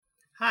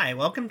Hi,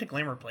 welcome to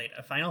Glamourplate,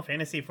 a Final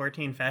Fantasy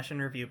XIV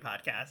fashion review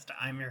podcast.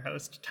 I'm your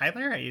host,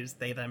 Tyler. I use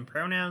they, them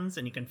pronouns,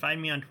 and you can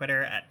find me on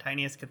Twitter at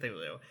Tiniest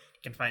Cthulhu. You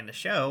can find the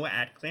show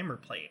at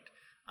Glamourplate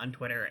on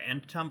Twitter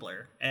and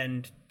Tumblr.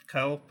 And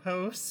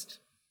co-host,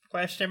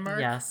 question mark?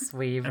 Yes,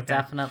 I've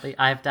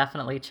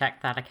definitely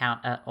checked that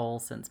account at all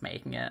since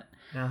making it.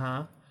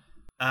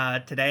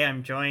 Today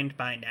I'm joined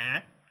by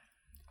Nat.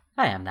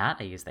 Hi, I'm Nat.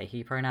 I use they,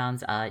 he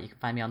pronouns. You can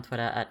find me on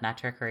Twitter at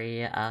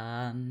NatTrickery,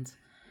 and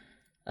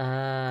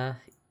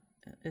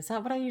is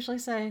that what I usually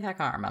say? I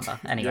can't remember.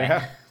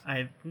 Anyway.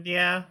 And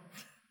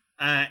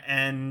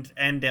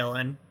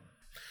Dylan.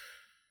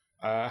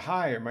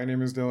 Hi, my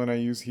name is Dylan. I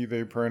use he,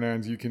 they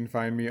pronouns. You can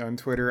find me on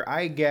Twitter,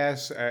 I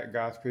guess, at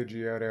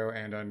GothPidgeotto,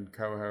 and on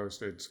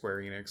co-host at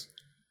Square Enix.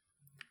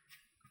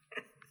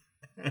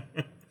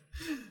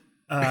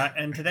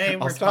 And today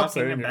we're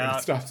talking about...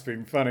 It stops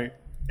being funny.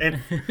 It's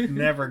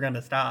never going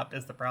to stop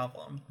is the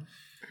problem.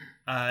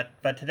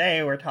 But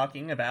today we're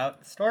talking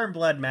about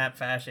Stormblood map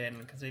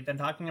fashion, because we've been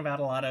talking about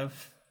a lot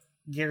of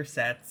gear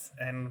sets,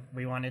 and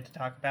we wanted to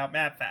talk about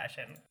map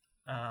fashion.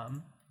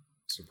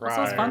 Surprise.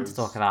 Also, it's fun to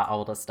talk about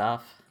older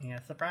stuff.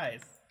 Yeah,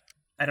 surprise.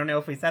 I don't know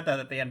if we said that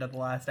at the end of the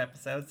last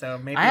episode, so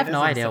maybe I have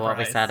no idea what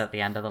we said at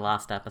the end of the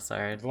last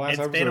episode.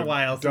 It's been a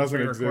while since we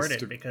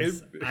recorded,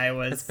 because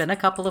It's been a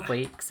couple of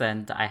weeks,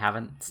 and I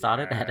haven't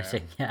started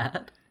editing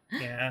yet.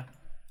 Yeah.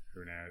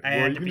 Who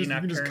knows? You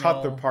can just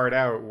cut the part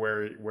out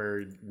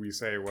where we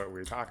say what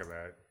we talk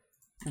about.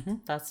 Mm-hmm,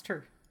 that's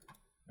true.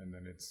 And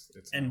then it's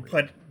and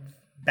put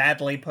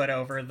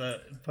over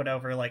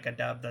like a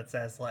dub that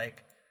says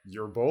like,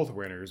 "You're both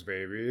winners,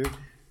 baby."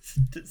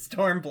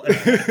 Stormblood.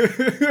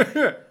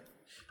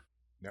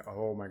 No,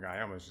 oh my god!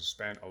 I almost just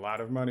spent a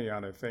lot of money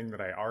on a thing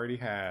that I already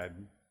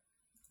had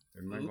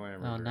in my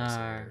glamour. Oh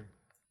no.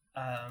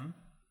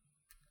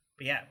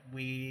 But yeah,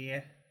 we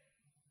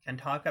can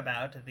talk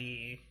about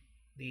the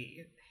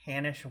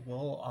Hanish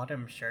Wool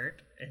Autumn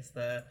shirt is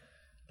the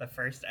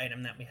first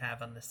item that we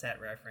have on the set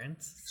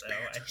reference. So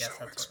I guess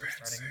so that's what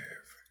we're starting.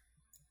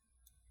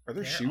 Are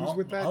there shoes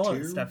with that all too? All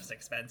of the stuff's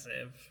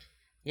expensive.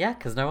 Yeah,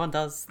 because no one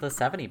does the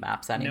 70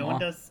 maps anymore. No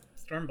one does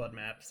Stormblood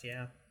maps,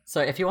 yeah.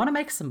 So if you want to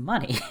make some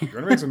money... If you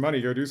want to make some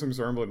money, go do some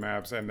Stormblood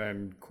maps and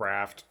then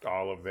craft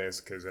all of this,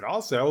 because it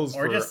all sells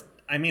or for just,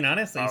 I mean,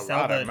 honestly,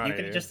 sell the money.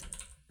 You could just...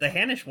 The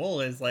Hanish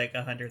wool is like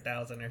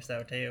 100,000 or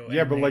so too.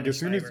 Yeah, but like as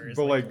soon as,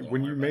 but like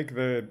when you make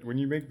the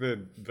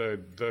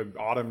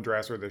autumn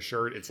dress or the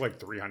shirt, it's like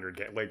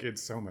 300K. Like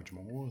it's so much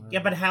more.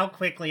 Yeah, but how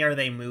quickly are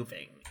they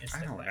moving?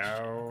 I don't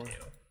know.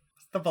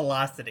 What's the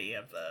velocity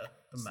of the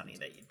money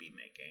that you'd be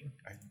making?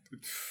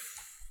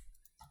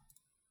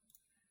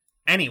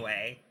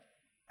 Anyway,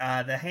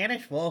 the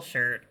Hanish wool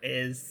shirt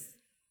is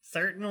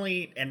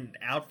certainly an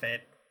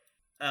outfit.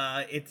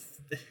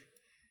 It's.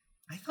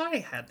 I thought I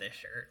had this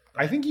shirt.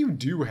 I think you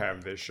do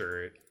have this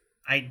shirt.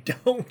 I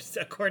don't.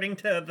 According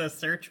to the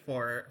search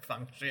for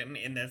function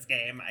in this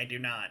game, I do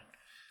not.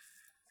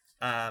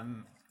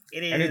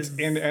 It is, and it's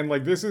and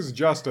like this is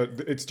just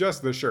it's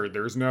just the shirt.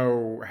 There's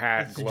no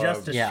hat,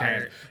 gloves. Just a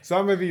shirt.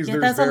 Some of these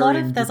there's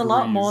a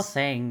lot more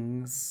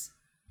things.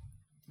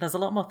 There's a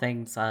lot more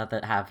things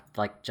that have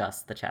like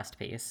just the chest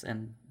piece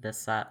in this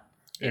set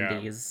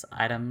in these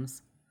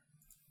items.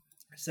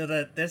 So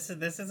this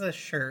is a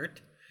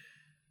shirt.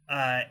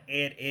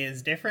 It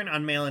is different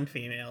on male and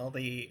female.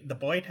 The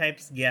boy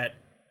types get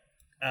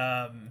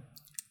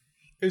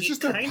it's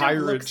just a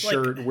pirate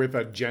shirt with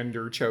a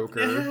gender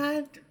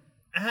choker.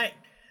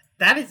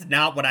 That is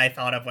not what I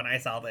thought of when I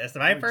saw this.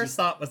 My first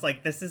thought was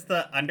like, this is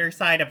the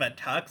underside of a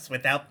tux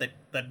without the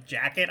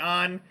jacket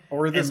on.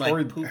 Or this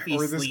poofy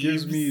this sleeves.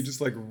 Gives me just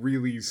like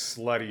really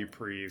slutty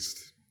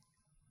priest.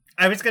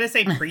 I was gonna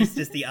say priest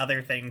is the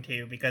other thing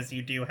too, because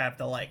you do have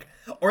the like,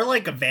 or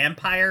like a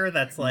vampire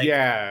that's like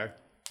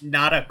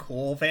not a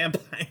cool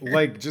vampire.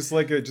 Like just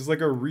like a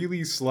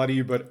really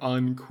slutty but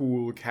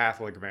uncool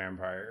Catholic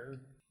vampire.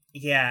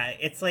 Yeah,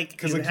 it's like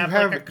because like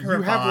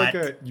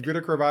you get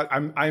a cravat.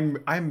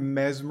 I'm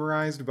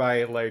mesmerized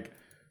by like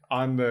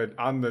on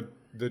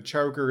the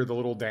choker, the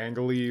little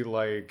dangly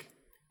like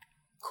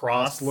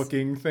cross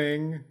looking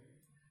thing.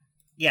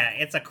 Yeah,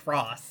 it's a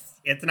cross.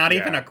 It's not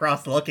even a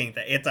cross looking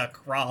thing. It's a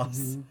cross.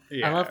 Mm-hmm.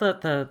 Yeah. I love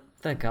that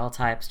the girl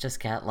types just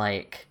get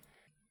like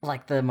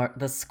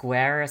the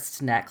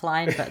squarest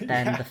neckline, but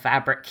then the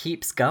fabric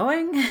keeps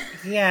going.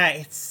 Yeah,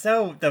 it's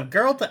so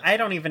the I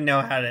don't even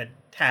know how to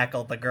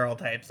tackle the girl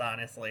types,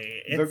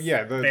 honestly.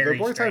 The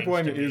boy type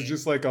one is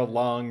just like a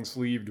long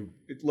sleeved,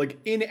 like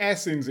in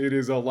essence, it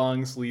is a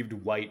long sleeved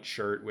white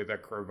shirt with a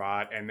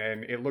cravat, and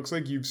then it looks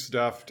like you've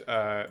stuffed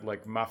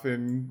like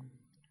muffin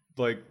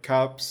like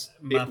cups,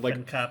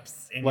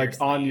 cups in like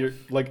your on your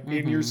like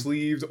in your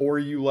sleeves, or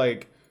you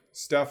like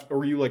stuffed,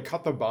 or you like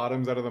cut the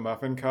bottoms out of the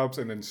muffin cups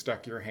and then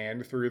stuck your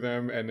hand through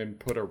them and then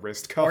put a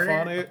wrist cuff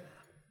on it.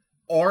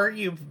 Or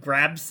you've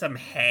grabbed some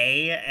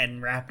hay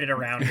and wrapped it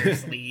around your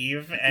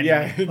sleeve and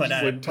put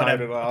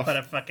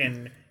a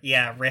fucking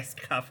wrist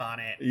cuff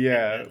on it.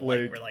 Yeah,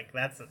 we're like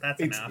that's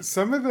enough.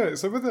 Some of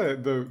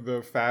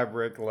the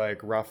fabric like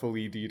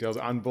ruffly details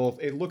on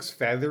both. It looks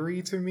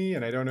feathery to me,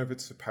 and I don't know if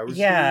it's supposed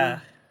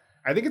to.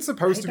 I think it's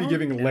supposed to be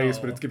giving lace,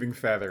 but it's giving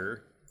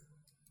feather.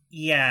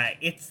 Yeah,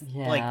 it's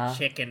like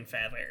chicken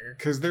feather.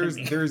 Because there's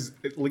like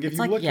if it's you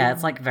like look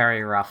it's like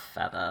very rough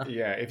feather.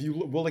 Yeah, if you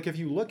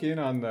look in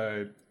on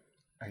the.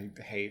 I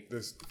hate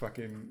this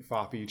fucking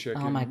floppy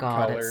chicken Oh my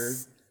god, color.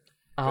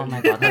 Oh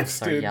my god, that's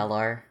so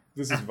yellow.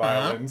 This is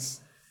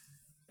violence.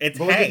 It's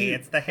hay.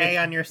 It's the hay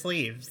on your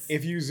sleeves.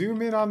 If you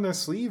zoom in on the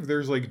sleeve,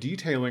 there's like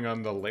detailing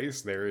on the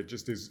lace there. It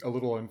just is a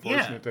little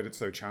unfortunate that it's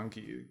so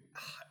chunky.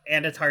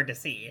 And it's hard to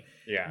see.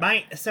 Yeah.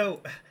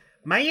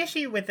 My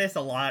issue with this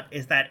a lot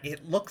is that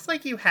it looks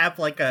like you have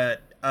like a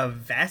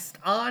vest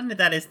on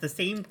that is the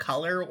same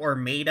color or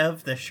made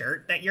of the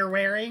shirt that you're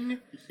wearing.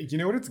 You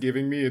know what it's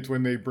giving me? It's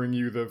when they bring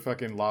you the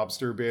fucking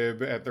lobster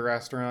bib at the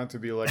restaurant to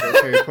be like,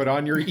 okay, put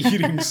on your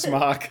eating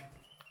smock.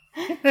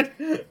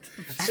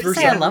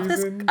 I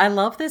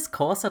love this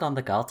corset on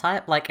the girl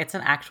type. Like, it's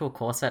an actual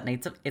corset.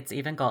 It's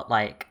even got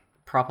like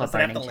proper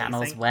boning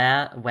channels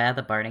where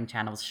the boning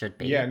channels should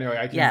be. Yeah, no,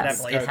 I can.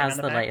 Yes, it has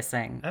the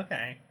lacing.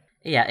 Okay.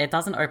 Yeah, it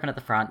doesn't open at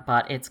the front,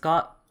 but it's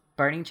got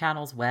boning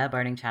channels where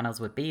boning channels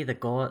would be. The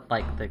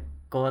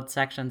gourd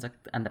sections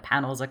and the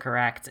panels are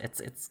correct.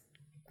 It's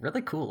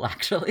really cool,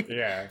 actually.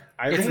 Yeah,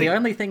 it's the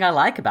only thing I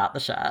like about the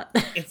shirt.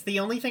 It's the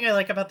only thing I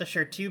like about the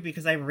shirt too,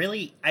 because I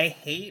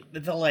hate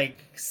the like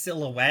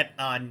silhouette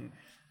on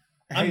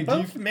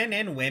both men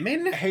and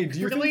women. Hey, do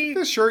you think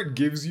the shirt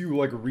gives you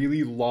like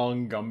really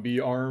long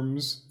Gumby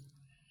arms?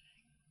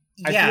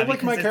 Yeah, I feel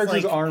like my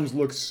character's arms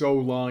look so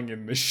long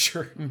in this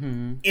shirt.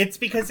 Mm-hmm. It's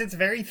because it's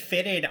very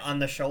fitted on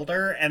the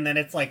shoulder, and then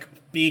it's like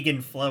big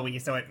and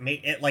flowy, so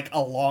it like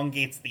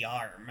elongates the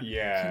arm.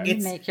 Yeah. Can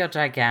you make your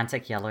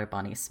gigantic yellow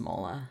bunny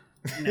smaller?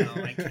 No,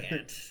 I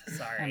can't.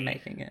 Sorry. I'm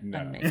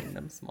making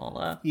them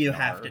smaller. You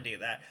have to do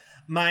that.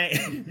 My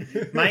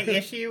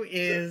issue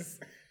is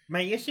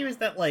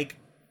that like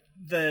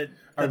the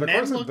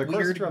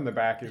corset on the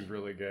back is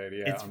really good.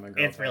 Yeah, on the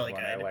girl it's really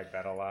good. I like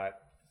that a lot.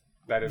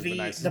 That is the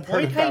nicest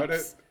part about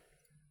it.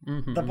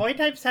 Mm-hmm. The boy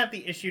types have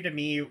the issue to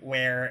me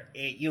where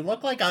you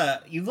look like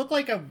a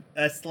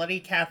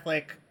slutty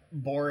Catholic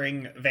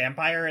boring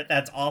vampire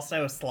that's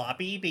also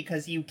sloppy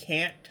because you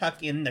can't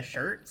tuck in the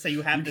shirt, so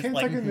you have this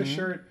like tuck in the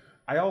shirt.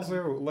 I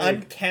also like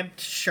unkempt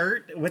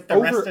shirt with the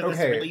rest of this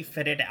really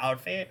fitted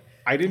outfit.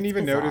 I didn't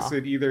even notice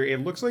it either.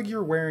 It looks like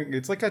you're wearing.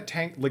 It's like a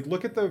tank. Like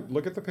look at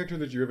the picture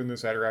that you have in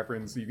this ad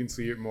reference. So you can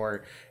see it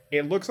more.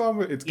 It looks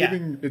almost. It's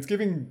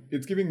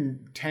giving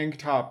tank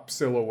top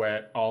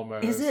silhouette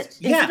almost. Is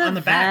it on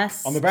the back?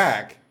 On the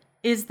back.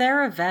 Is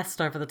there a vest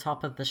over the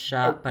top of the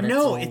shirt? But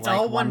it's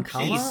all one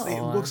color, piece.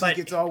 It looks like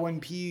it's all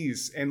one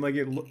piece, and like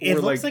it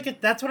looks like it.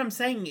 That's what I'm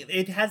saying.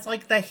 It has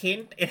like the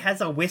hint. It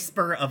has a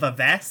whisper of a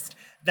vest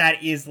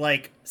that is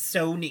like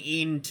sewn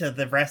into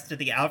the rest of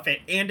the outfit,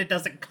 and it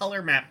doesn't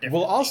color map differently.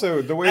 Well,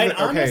 also the way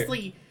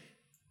honestly,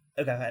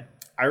 go ahead.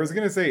 I was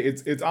gonna say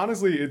it's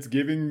honestly it's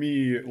giving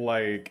me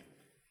like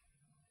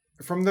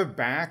from the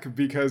back,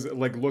 because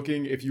like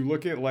if you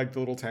look at like the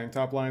little tank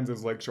top lines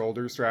as like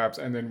shoulder straps,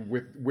 and then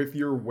with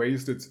your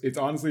waist, it's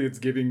honestly it's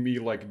giving me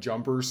like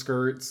jumper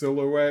skirt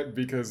silhouette,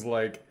 because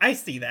like I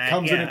see that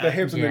comes in at the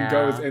hips and then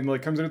goes and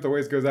like comes in at the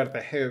waist, goes out at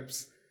the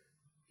hips.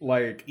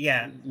 Like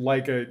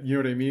like a, you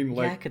know what I mean?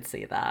 Like I could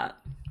see that.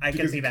 I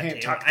can see that can't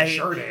too. tuck the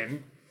shirt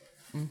in.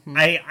 Mm-hmm.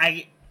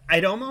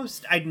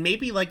 I'd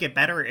maybe like it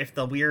better if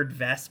the weird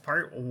vest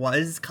part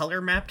was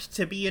color mapped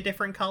to be a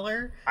different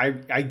color. I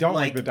don't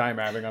like the dye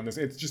mapping on this.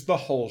 It's just the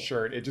whole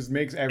shirt. It just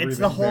makes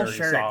everything very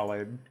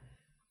solid.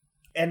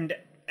 And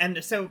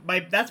so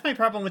that's my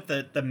problem with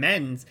the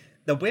men's.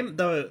 The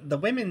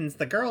women's,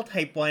 the girl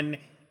type one,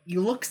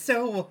 you look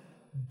so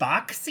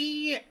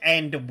boxy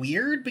and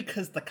weird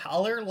because the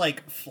collar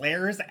like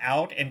flares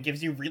out and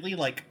gives you really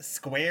like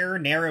square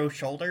narrow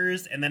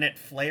shoulders, and then it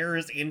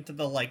flares into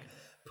the like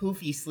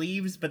poofy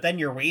sleeves, but then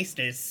your waist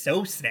is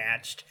so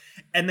snatched,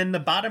 and then the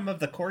bottom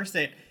of the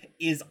corset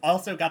is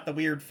also got the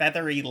weird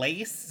feathery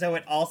lace, so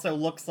it also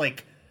looks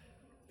like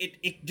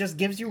it just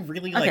gives you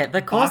really like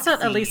the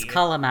corset boxy. At least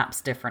color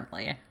maps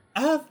differently.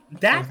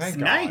 That's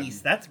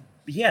nice. God.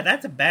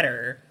 That's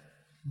better.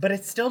 But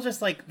it's still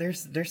just like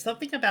there's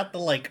something about the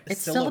like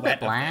it's silhouette still a bit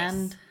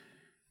bland.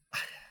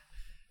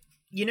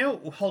 You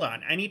know, hold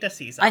on, I need to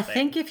see something. I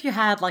think if you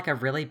had like a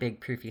really big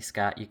poofy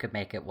skirt, you could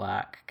make it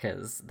work,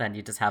 because then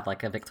you just have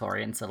like a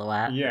Victorian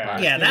silhouette.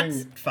 Yeah,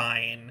 that's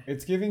fine.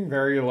 It's giving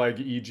very like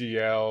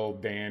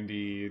EGL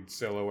dandy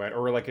silhouette,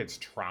 or like it's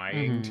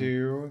trying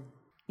to.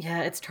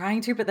 Yeah, it's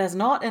trying to, but there's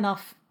not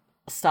enough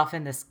stuff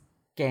in this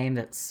game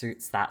that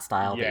suits that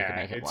style that you can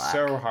make it work. It's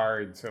so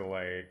hard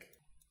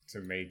to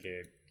make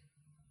it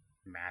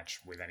match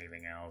with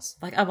anything else.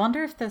 Like, I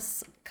wonder if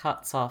this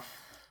cuts off.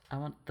 I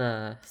want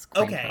the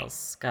Queen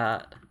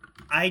skirt.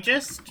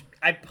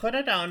 I put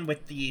it on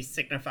with the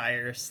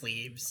signifier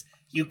sleeves,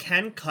 you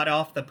can cut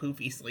off the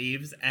poofy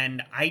sleeves,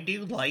 and I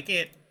do like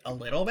it a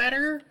little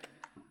better,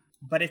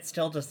 but it's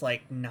still just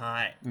like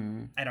not.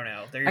 I don't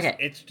know.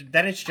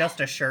 It's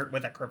just a shirt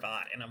with a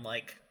cravat, and I'm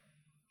like,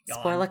 gone.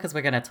 Spoiler, because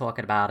we're going to talk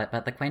about it,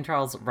 but the Queen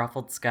Troll's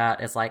ruffled skirt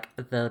is like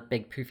the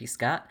big poofy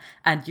skirt,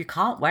 and you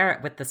can't wear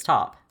it with this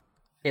top.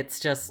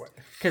 It's just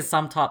because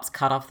some tops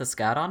cut off the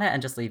skirt on it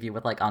and just leave you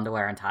with like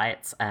underwear and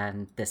tights,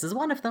 and this is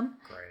one of them.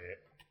 Great.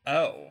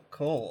 Oh,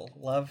 cool.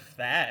 Love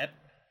that.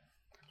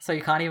 So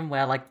you can't even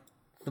wear like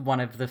one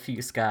of the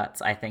few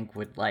skirts I think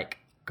would like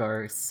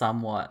go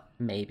somewhat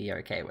maybe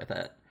okay with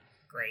it.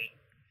 Great.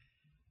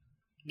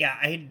 Yeah,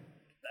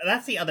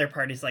 that's the other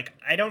part is like,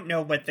 I don't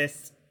know what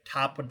this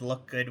top would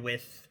look good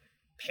with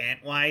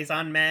pant-wise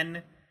on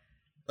men.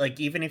 Like,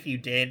 even if you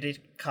did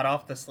cut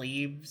off the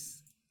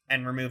sleeves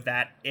and remove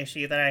that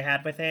issue that I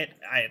had with it,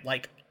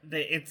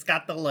 it's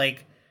got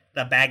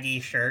the baggy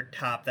shirt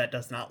top that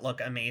does not look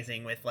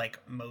amazing with like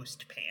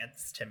most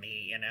pants to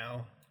me, you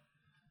know?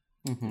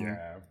 Mm-hmm.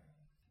 Yeah.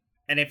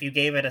 And if you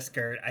gave it a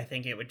skirt, I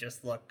think it would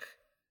just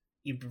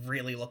you'd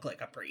really look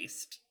like a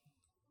priest.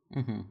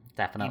 Mm-hmm.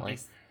 Definitely.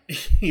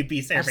 You'd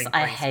be serving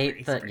I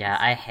hate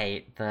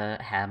the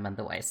hem and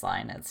the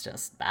waistline. It's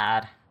just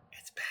bad.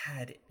 It's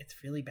bad. It's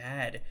really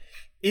bad.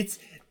 It's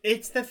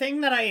the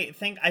thing that I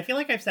feel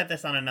like I've said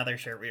this on another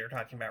shirt we were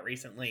talking about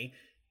recently.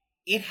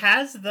 It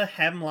has the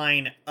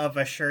hemline of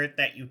a shirt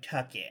that you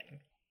tuck in.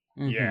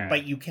 Mm-hmm. Yeah.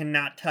 But you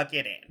cannot tuck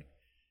it in.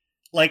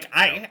 Like,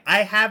 I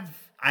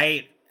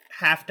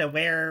have to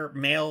wear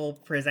male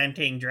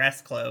presenting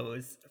dress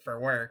clothes for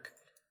work.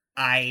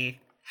 I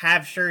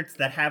have shirts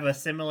that have a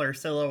similar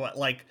silhouette,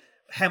 like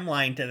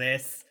hemline to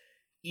this.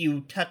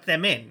 You tuck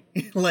them in.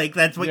 Like,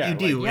 that's what you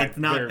do. Like, it's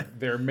not.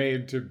 They're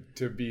made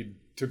to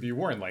be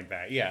worn like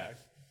that. Yeah.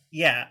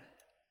 Yeah,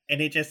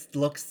 and it just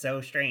looks so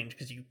strange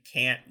because you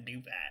can't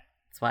do that.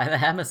 That's why the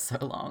hem is so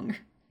long.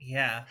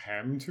 Yeah,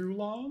 Hem too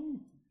long.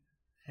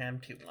 hem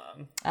too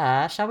long.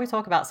 Shall we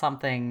talk about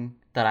something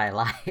that I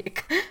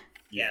like?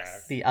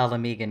 Yes. The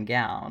Alamegan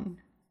gown.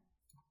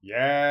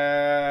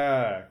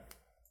 Yeah.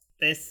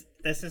 This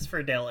is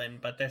for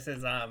Dylan, but this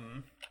is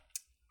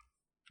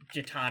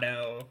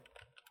Gitano.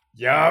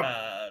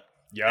 Yup.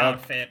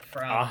 Outfit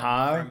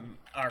from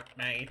Arc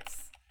Knights.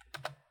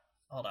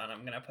 Hold on,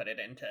 I'm gonna put it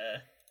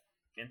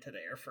into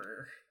there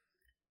for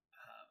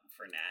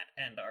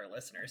Nat and our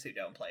listeners who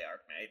don't play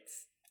Arc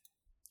Knights.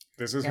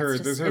 This is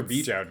her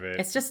beach outfit.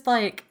 It's just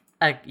like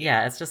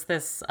it's just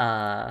this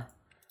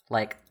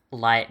like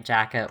light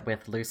jacket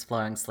with loose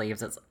flowing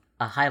sleeves. It's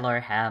a high-low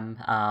hem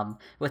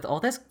with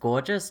all this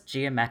gorgeous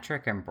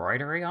geometric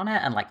embroidery on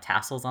it and like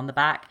tassels on the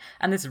back,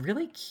 and this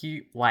really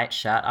cute white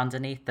shirt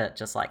underneath that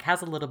just like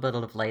has a little bit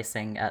of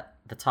lacing at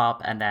the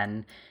top and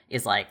then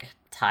is like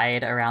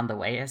tied around the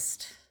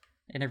waist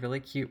in a really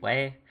cute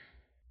way.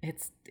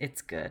 It's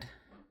good.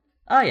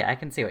 Oh yeah, I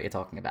can see what you're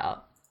talking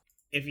about.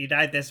 If you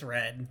dyed this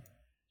red,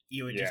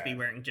 you would just be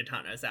wearing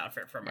Gitano's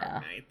outfit from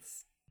Arc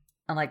Knights.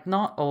 And like,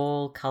 not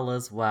all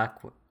colors work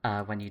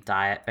when you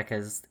dye it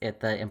because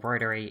the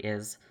embroidery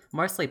is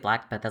mostly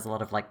black, but there's a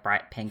lot of like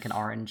bright pink and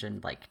orange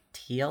and like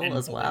teal and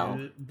as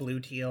well.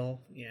 Blue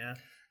teal, yeah.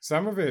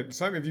 Some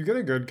if you get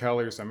a good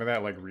color, some of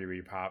that like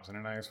really pops in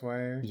a nice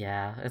way.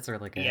 Yeah, it's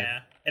really good. Yeah,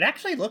 it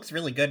actually looks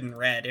really good in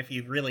red. If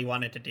you really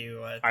wanted to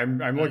do, I'm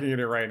looking at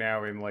it right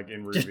now in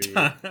Ruby.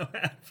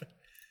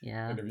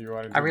 Yeah, and if you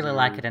wanted I really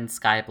like it in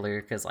sky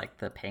blue because like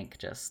the pink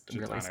just Gitano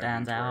really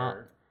stands out.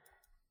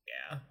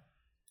 Yeah,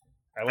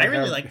 I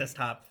really like this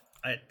top.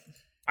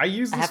 I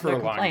used this for a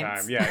long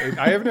time. Yeah,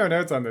 I have no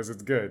notes on this.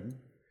 It's good.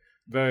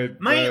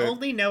 My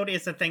only note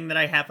is the thing that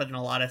I have in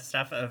a lot of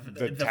stuff of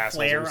the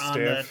flare on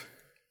stiff.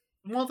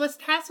 Well, the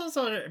tassels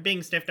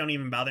being stiff don't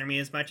even bother me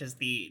as much as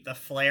the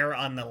flare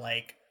on the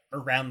like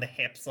around the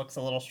hips looks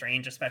a little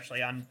strange,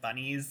 especially on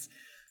bunnies.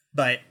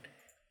 But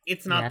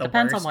it's not the worst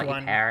one. Depends on what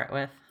you pair it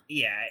with.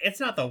 Yeah, it's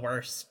not the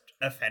worst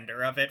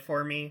offender of it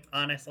for me,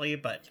 honestly.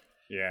 But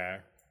yeah,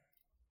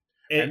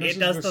 it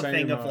does the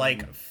thing of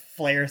like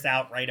flares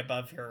out right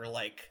above your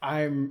like.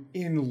 I'm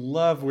in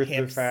love with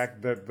hips. the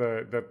fact that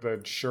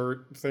the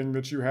shirt thing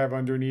that you have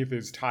underneath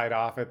is tied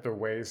off at the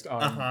waist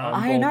on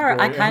I know.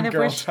 I kind of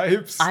wish.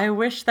 Types. I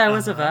wish there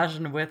was a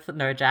version with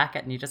no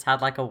jacket and you just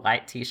had like a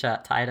white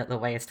t-shirt tied at the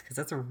waist because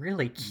it's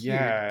really cute.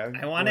 Yeah,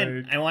 I want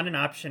an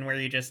option where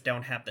you just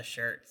don't have the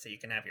shirt, so you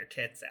can have your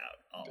tits out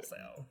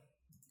also.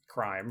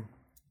 Crime.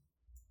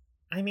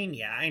 I mean,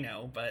 yeah, I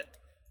know,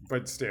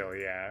 but still,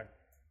 yeah.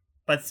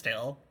 But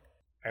still.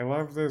 I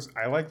love this.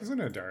 I like this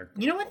in a dark.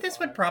 You know what this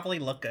would probably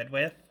look good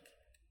with?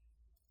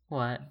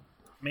 What?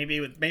 Maybe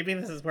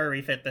this is where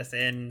we fit this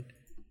in.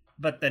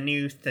 But the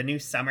new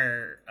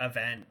summer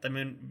event, the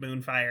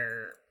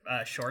Moonfire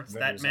shorts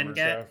that men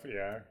get. Stuff,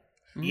 yeah.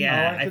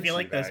 Yeah, I feel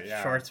like those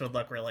shorts would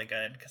look really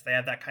good because they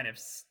have that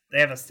they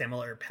have a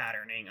similar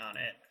patterning on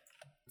it.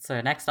 So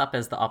next up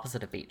is the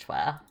opposite of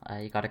beachwear.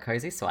 You got a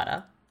cozy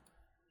sweater.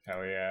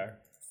 Hell yeah.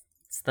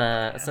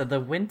 So the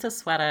winter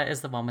sweater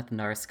is the one with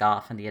no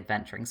scarf, and the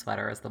adventuring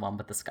sweater is the one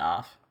with the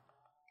scarf.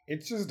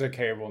 It's just a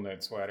cable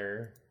knit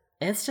sweater.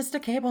 It's just a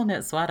cable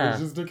knit sweater.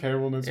 It's just a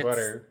cable knit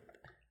sweater.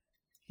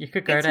 You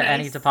could go to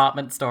any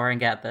department store and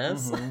get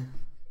this.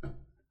 Mm-hmm.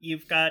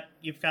 You've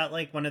got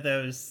like one of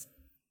those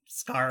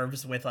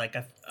scarves with like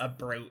a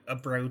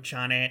brooch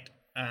on it.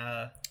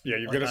 Yeah,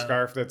 you've got a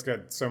scarf that's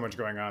got so much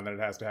going on that it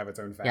has to have its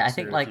own fastener I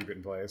think like to keep it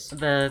in place.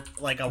 The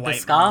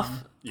scarf.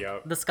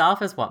 Yep. The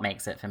scarf is what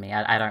makes it for me.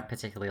 I don't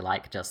particularly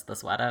like just the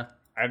sweater.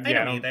 I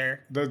don't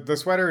either. The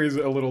sweater is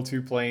a little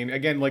too plain.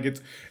 Again, like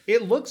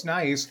it looks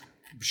nice.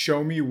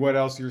 Show me what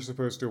else you're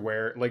supposed to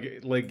wear. Like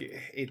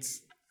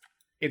it's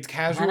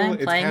casual. When I'm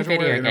playing it's casual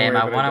video game,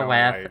 I want to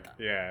wear. Like.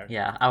 Yeah.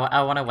 Yeah,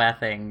 I want to wear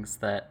things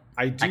that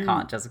I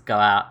can't just go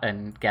out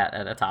and get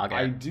at a Target.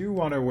 I do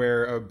want to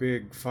wear a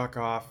big fuck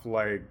off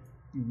like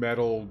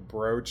metal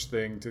brooch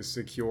thing to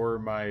secure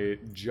my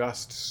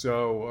just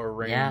so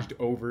arranged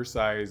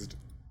oversized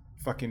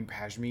fucking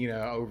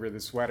pashmina over the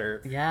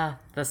sweater. Yeah,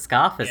 the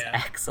scarf is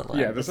excellent.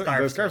 Yeah, the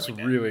scarf's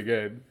really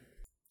good.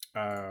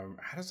 How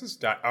does this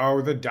dye?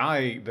 Oh, the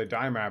dye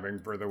mapping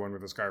for the one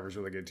with the scarf is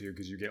really good too,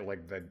 because you get like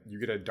you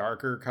get a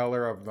darker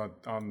color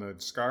on the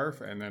scarf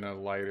and then a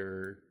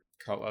lighter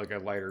color, like a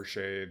lighter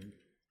shade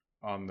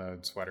on the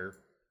sweater.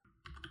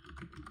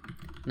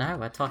 No,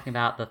 we're talking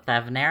about the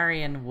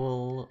Thavnarian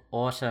wool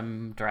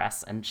autumn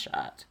dress and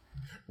shirt,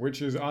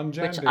 which is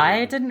ungendered. Which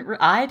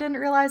I didn't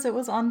realize it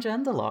was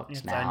ungender locked.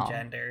 It's now.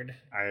 ungendered.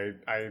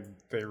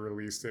 They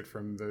released it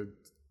from the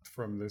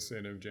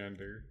sin of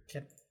gender.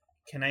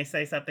 Can I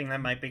say something that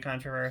might be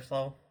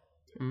controversial?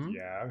 Mm-hmm.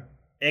 Yeah.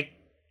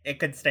 It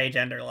could stay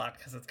gender locked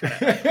because it's kind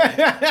of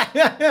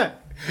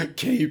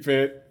keep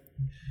it.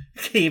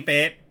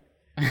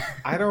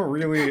 I don't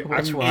really.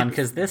 Which one?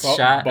 Because this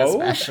shirt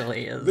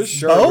especially is. This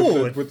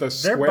shirt with the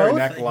square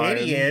neckline.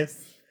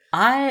 Hideous.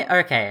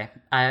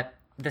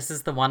 This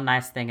is the one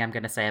nice thing I'm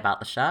going to say about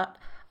the shirt.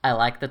 I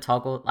like the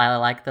toggle. I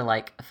like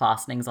the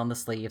fastenings on the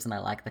sleeves, and I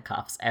like the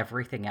cuffs.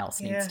 Everything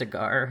else needs to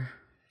go.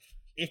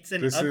 It's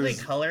an ugly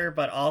color,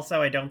 but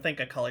also I don't think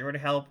a color would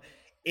help.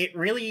 It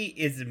really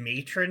is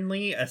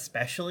matronly,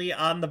 especially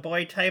on the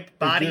boy type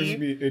body.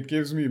 It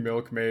gives me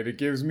milkmaid. It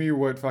gives me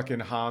what fucking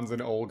Hans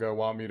and Olga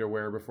want me to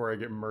wear before I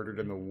get murdered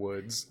in the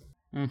woods.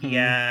 Mm-hmm.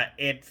 Yeah,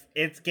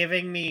 it's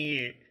giving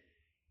me.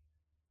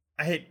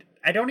 I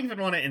don't even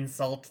want to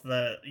insult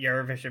the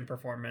Eurovision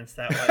performance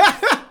that was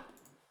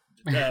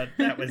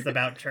that was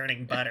about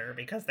churning butter,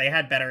 because they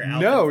had better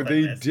outfits. No, than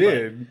they this,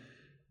 did.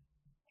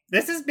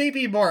 This is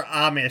maybe more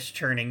Amish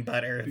churning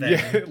butter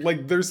than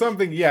like there's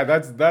something. Yeah,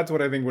 that's what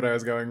I think. What I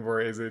was going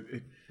for is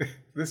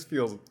this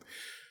feels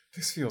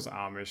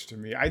Amish to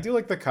me. I do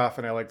like the cuff,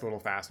 and I like the little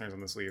fasteners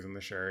on the sleeves and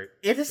the shirt.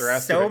 It is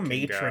so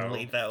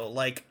matronly though.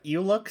 Like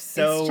you look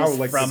so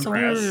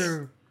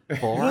frumpy.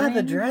 Yeah,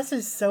 the dress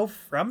is so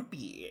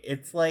frumpy.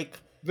 It's like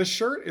the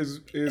shirt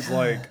is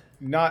like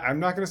not. I'm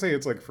not gonna say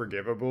it's like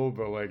forgivable,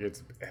 but like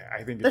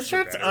I think the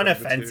shirt's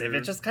unoffensive.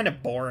 It's just kind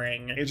of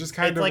boring. It's just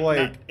kind of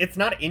like it's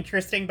not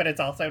interesting, but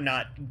it's also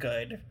not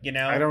good. You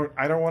know. I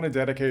don't want to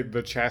dedicate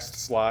the chest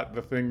slot,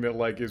 the thing that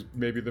like is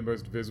maybe the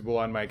most visible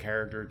on my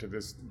character, to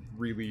this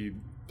really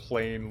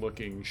plain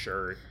looking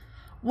shirt.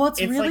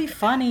 What's really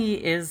funny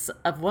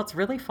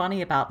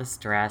about this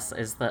dress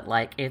is that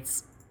like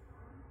it's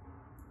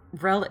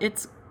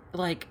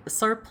like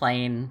so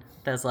plain.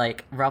 There's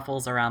like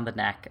ruffles around the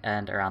neck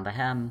and around the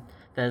hem.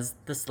 There's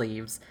the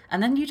sleeves,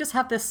 and then you just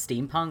have this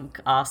steampunk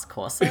ass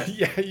corset.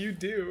 Yeah, you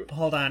do.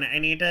 Hold on, I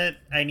need to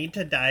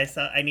dye it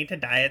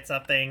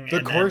something.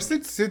 The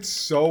corset sits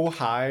so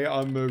high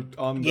on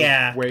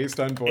the waist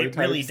on boy types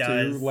really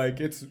does. Too. Like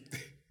it's.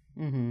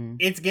 Mm-hmm.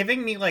 It's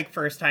giving me like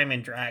first time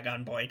in drag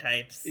on boy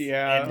types.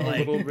 Yeah, and,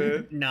 like, a little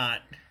bit.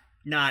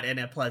 Not in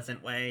a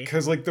pleasant way.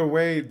 Because like the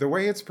way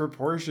it's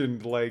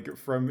proportioned, like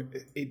from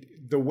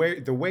it, the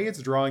way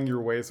it's drawing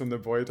your waist on the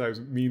boy types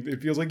means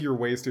it feels like your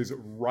waist is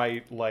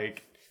right,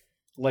 like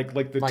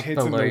the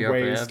tits and the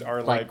waist are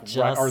are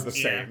the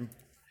same.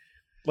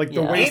 Like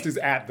the waist is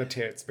at the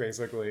tits,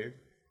 basically.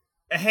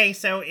 Hey,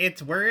 so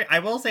I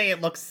will say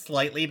it looks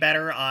slightly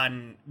better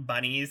on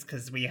bunnies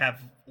because we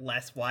have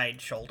less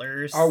wide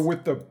shoulders. Oh,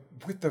 with the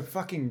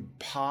fucking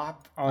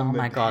pop on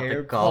the god, hip.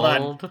 the gold.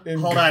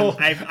 Hold on.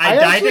 I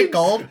dyed it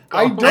gold.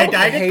 I don't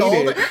hate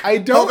it. I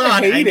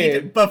don't hate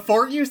it.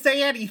 Before you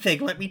say anything,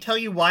 let me tell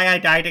you why I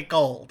dyed it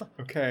gold.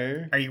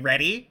 Okay. Are you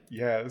ready?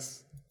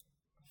 Yes.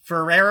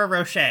 Ferrero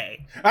Rocher.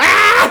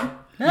 Ah!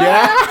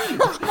 Yeah.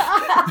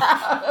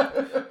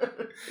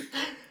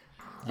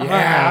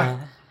 Yeah.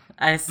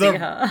 I see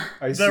her.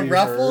 The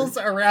ruffles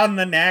around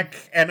the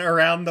neck and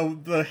around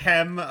the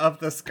hem of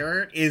the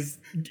skirt is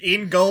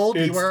in gold.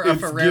 You are a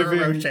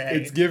Ferrero Rocher.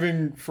 It's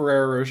giving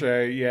Ferrero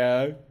Rocher,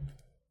 yeah.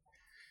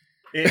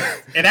 It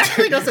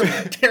actually doesn't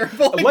look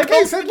terrible. Like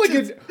I said, like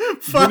it's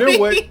funny. You know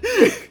what?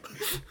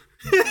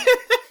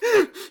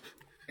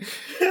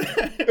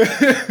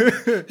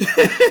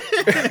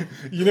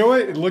 You know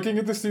what? Looking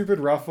at the stupid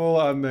ruffle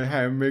on the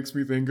hem makes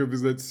me think of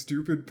is that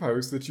stupid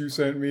post that you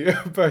sent me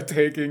about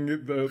taking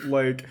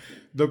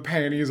the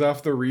panties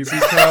off the Reese's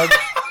cup.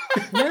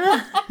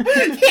 Yeah.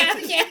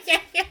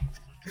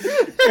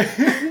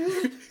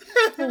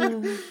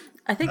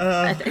 I think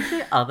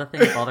the other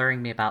thing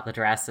bothering me about the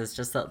dress is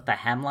just that the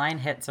hemline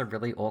hits a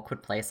really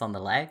awkward place on the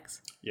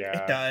legs.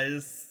 Yeah. It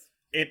does.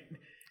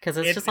 Because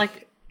it's just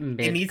like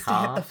mid-calf. It needs to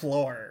hit the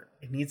floor.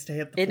 It needs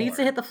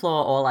to hit the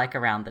floor or like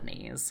around the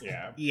knees.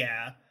 Yeah.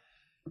 Yeah.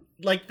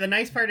 Like, the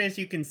nice part is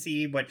you can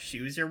see what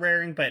shoes you're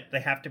wearing, but they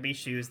have to be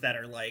shoes that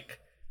are like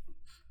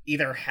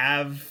either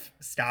have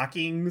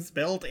stockings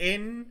built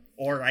in,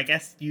 or I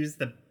guess use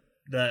the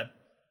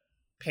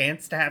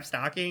pants to have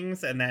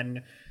stockings and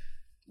then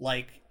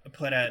like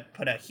put a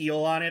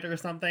heel on it or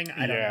something.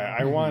 I don't know.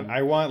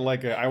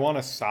 I want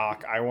a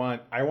sock. I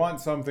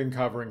want something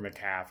covering the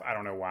calf. I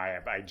don't know why,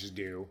 I just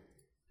do.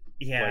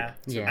 Yeah.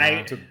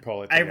 To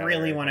pull it together, I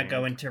really want to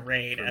go into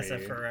Raid as a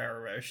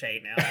Ferrero Rocher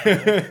now.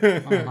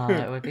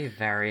 It would be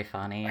very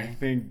funny. I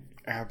think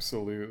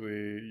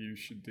absolutely you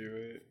should do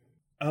it.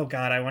 Oh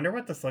god, I wonder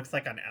what this looks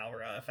like on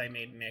Aura if I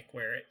made Nick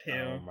wear it too.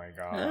 Oh my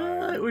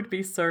god. It would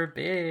be so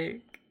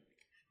big.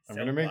 I'm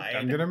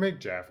gonna make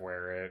Jeff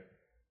wear it.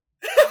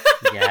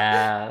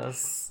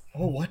 Yes.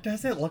 Oh, what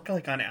does it look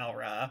like on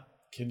Aura?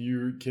 Can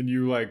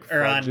you like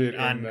fudge it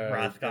on in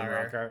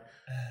Hrothgar?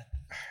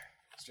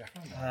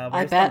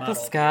 I bet the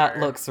skirt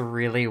looks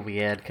really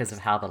weird because of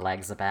how the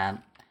legs are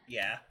bent.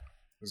 Yeah.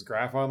 Is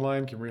Graf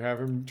online? Can we have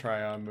him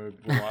try on the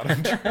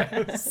bottom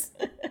dress?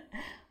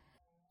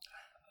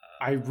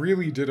 I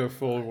really did a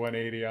full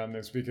 180 on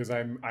this because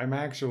I'm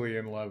actually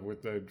in love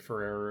with the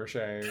Ferrero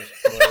Rocher.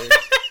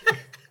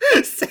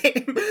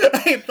 Same.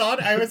 I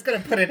thought I was gonna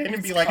put it in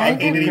and be like, I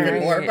hate it even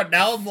more, but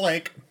now I'm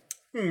like,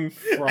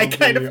 I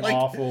kind of like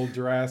awful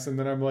dress, and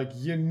then I'm like,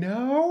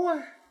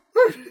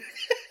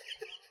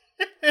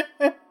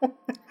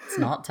 it's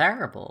not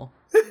terrible.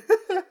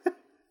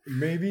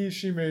 Maybe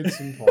she made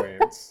some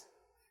points.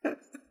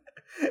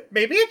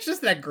 Maybe it's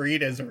just that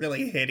green is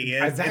really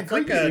hideous. That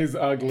green is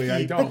ugly.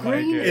 I don't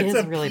like it. It's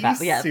a really bad.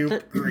 Yeah,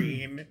 soup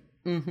green.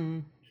 Mm-hmm.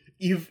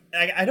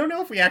 I don't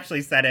know if we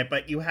actually said it,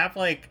 but you have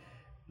like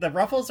the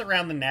ruffles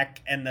around the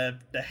neck and the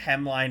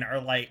hemline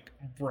are like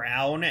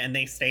brown, and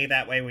they stay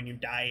that way when you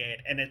dye it.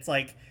 And it's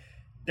like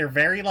they're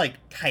very like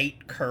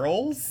tight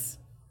curls.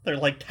 They're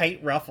like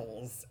tight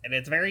ruffles, and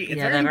it's very weird.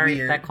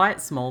 They're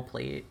quite small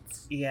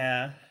pleats.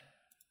 Yeah.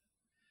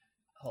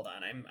 Hold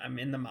on, I'm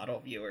in the model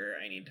viewer.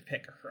 I need to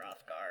pick a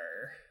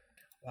Hrothgar.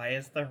 Why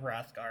is the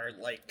Hrothgar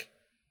like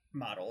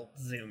model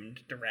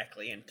zoomed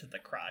directly into the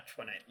crotch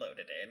when I load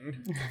it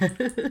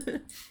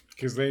in?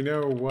 Because they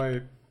know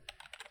what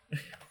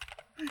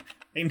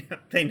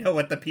they know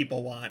what the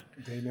people want.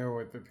 They know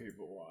what the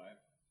people want.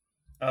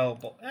 Oh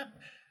boy.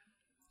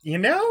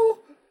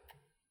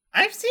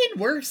 I've seen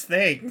worse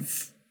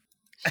things.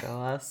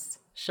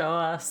 Show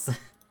us.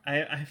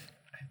 I'm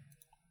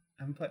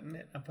putting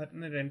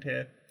it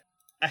into.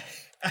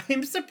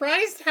 I'm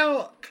surprised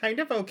how kind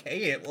of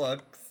okay it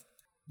looks.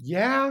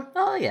 Yeah.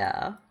 Oh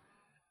yeah.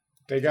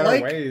 They got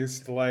a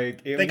waist.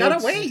 Like they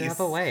have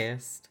a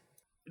waist.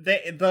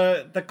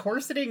 The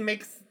corseting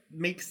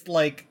makes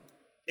like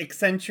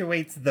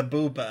accentuates the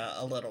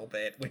booba a little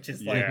bit, which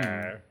is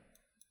like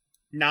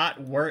not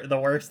the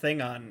worst thing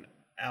on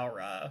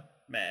Aura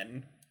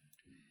men.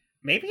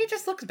 Maybe it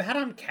just looks bad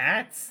on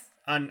cats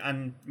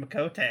on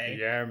Makote.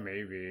 Yeah,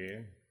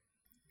 maybe.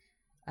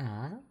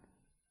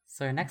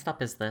 So next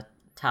up is the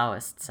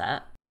Taoist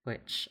set,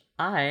 which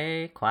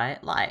I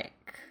quite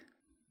like.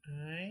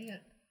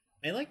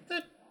 I like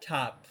the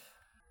top,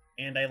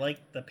 and I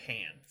like the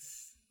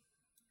pants.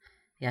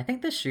 Yeah, I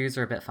think the shoes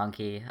are a bit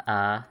funky.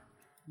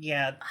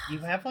 Yeah, you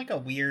have like a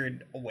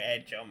weird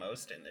wedge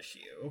almost in the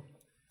shoe.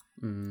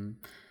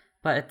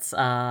 But it's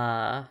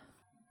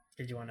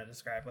Did you want to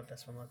describe what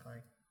this one looked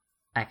like?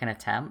 I can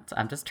attempt.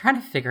 I'm just trying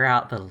to figure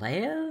out the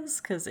layers,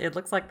 because it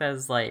looks like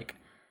there's like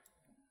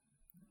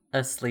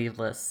a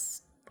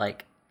sleeveless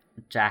like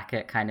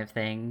jacket kind of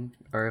thing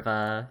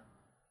over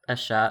a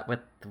shirt with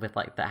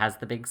like that has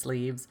the big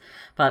sleeves.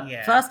 But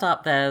first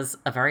up, there's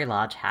a very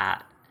large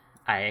hat.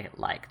 I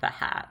like the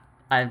hat.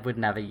 I would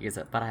never use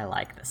it, but I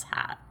like this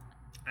hat.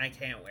 I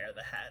can't wear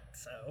the hat,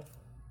 so.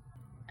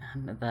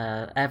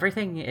 And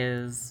everything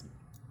is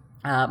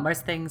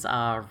most things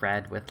are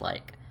red with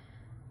like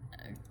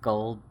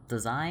gold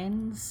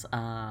designs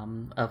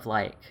of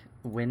like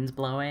wind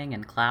blowing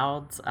and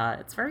clouds.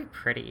 It's very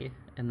pretty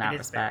in that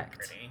respect.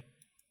 Very pretty.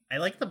 I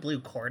like the blue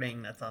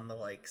cording that's on the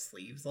like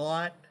sleeves a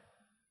lot.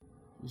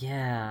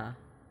 Yeah,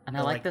 and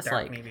I like this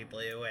dark like navy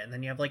blue, and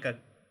then you have like a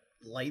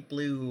light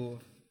blue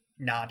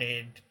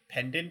knotted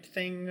pendant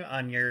thing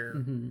on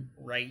your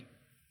right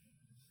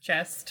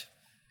chest.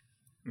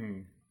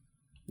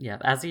 Yeah,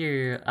 as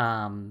you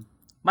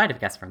might have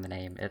guessed from the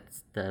name,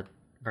 it's the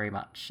very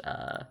much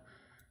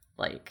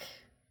like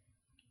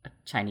a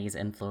Chinese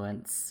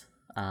influence.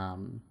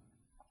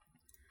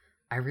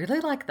 I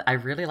really like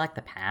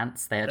the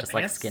pants. They're just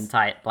like skin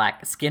tight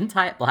black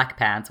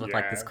pants with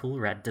like this cool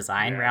red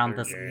design around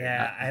this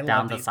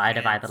down the side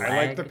of either leg.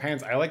 I like the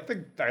pants. I like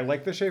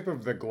the shape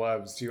of the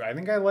gloves too. I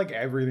think I like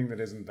everything that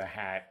isn't the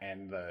hat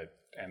and the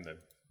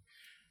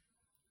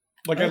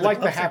like. I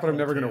like the hat, but I'm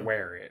never gonna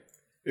wear it.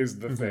 Is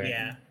the thing.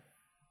 Yeah,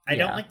 I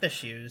don't like the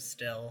shoes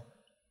still.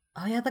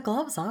 Oh yeah, the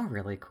gloves are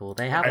really cool.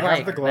 They I have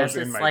have the gloves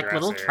there's in this my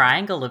little dresser.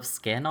 triangle of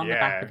skin on the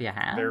back of your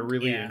hand. They're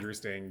really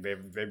interesting.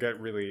 They've got a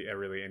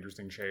really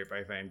interesting shape,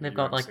 I think. They've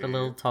got like the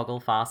little toggle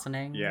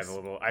fastenings. Yeah, the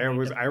little I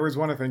always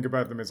want to think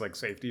about them as like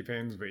safety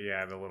pins, but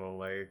yeah, the little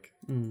like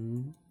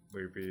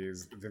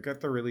loopies. They've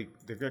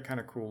got kind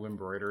of cool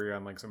embroidery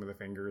on like some of the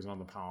fingers on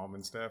the palm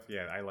and stuff.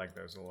 Yeah, I like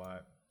those a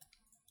lot.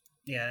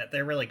 Yeah,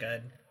 they're really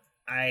good.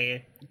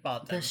 I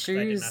bought them. The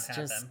shoes I did not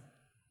have them.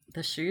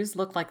 The shoes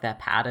look like they're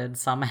padded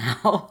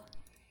somehow.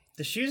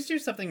 The shoes do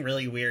something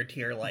really weird to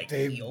your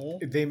heel.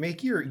 They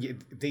make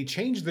they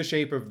change the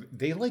shape of.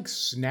 They like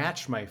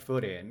snatch my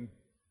foot in.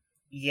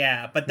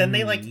 Yeah, but then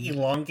they like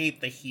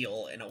elongate the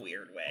heel in a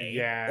weird way.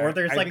 Yeah, or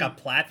there's a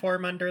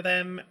platform under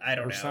them. I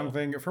don't know. Or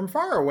something. From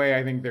far away,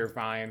 I think they're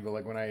fine. But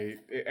like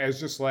it's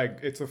just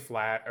like it's a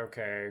flat.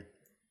 Okay,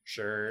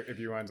 sure. If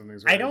you want something.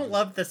 I don't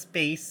love the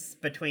space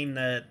between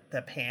the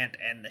pant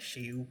and the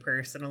shoe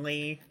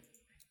personally.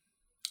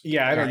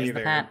 Yeah, I don't either.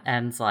 The pant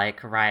ends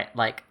right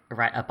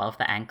above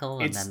the ankle,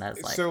 and then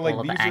there's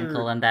all of the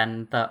ankle, and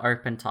then the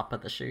open top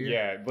of the shoe.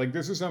 Yeah, like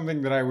this is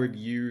something that I would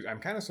use. I'm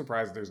kind of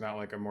surprised there's not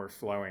like a more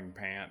flowing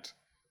pant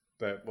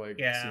that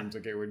seems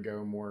like it would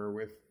go more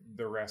with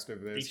the rest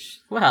of this.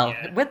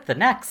 With the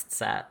next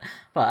set,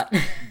 but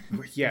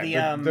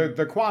yeah,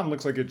 the Quan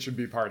looks like it should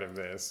be part of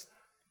this.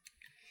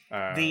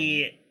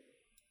 The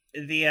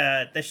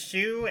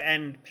shoe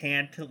and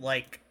pant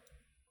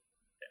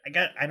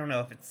I don't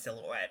know if it's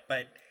silhouette,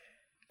 but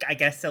I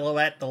guess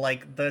silhouette,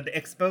 the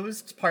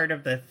exposed part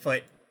of the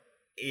foot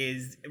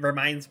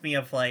reminds me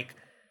of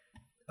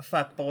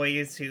fuck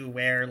boys who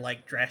wear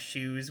dress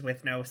shoes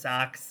with no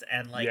socks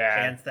and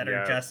pants that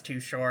are just too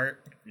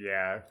short.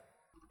 Yeah.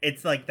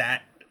 It's like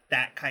that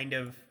kind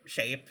of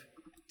shape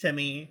to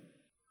me.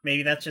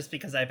 Maybe that's just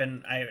because I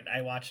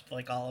watched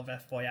all of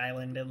F-Boy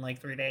Island in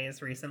 3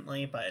 days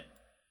recently, but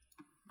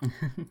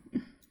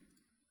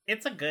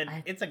it's a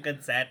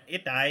good set.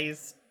 It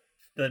dyes.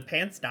 The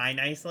pants dye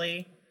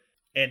nicely.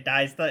 It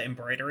dyes the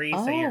embroidery.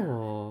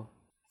 Oh,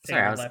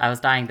 sorry, I was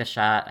dyeing the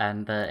shirt,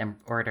 and the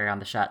embroidery on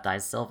the shirt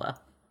dyes silver.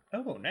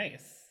 Oh,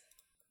 nice.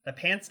 The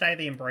pants dye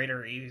the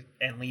embroidery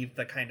and leave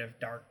the kind of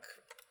dark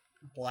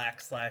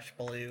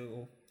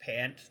black/blue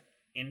pant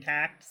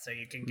intact, so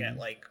you can get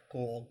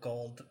cool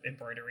gold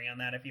embroidery on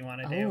that if you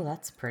want to do. Oh,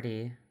 that's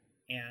pretty.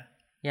 Yeah.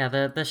 Yeah,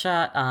 the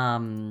shirt,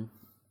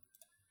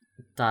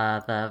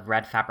 the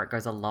red fabric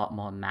goes a lot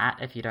more matte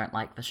if you don't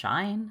like the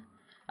shine.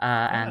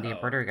 And the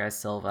embroidery goes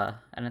silver,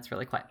 and it's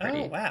really quite pretty.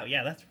 Oh, wow.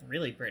 Yeah, that's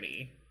really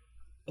pretty.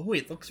 Oh,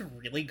 it looks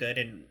really good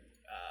in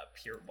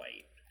pure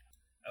white.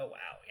 Oh,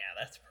 wow.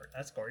 Yeah,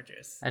 that's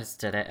gorgeous. I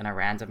just did it in a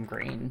random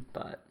green,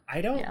 but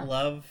I don't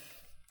love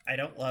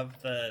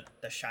the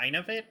shine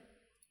of it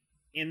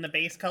in the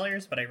base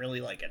colors, but I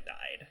really like it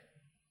dyed.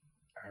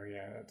 Oh,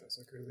 yeah, that does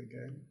look really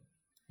good.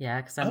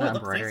 Yeah, because then the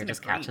embroidery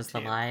just catches the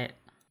light.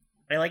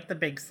 I like the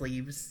big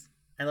sleeves.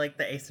 I like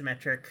the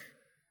asymmetric,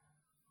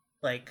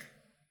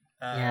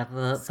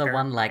 the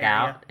one leg area.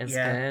 out is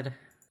good.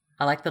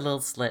 I like the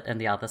little slit in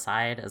the other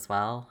side as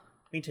well.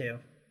 Me too.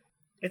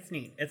 It's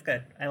neat. It's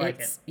good. I like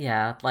it.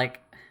 Yeah,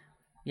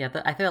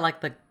 I feel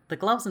like the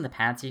gloves and the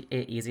pants are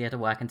easier to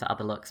work into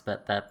other looks,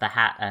 but the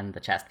hat and the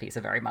chest piece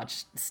are very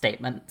much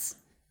statements.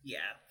 Yeah,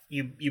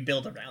 you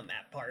build around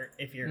that part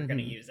if you're going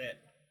to use it.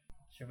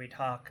 Should we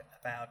talk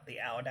about the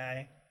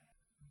Aodai?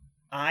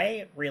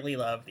 I really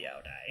love the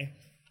Aodai.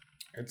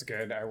 It's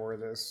good. I wore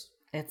this.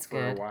 It's for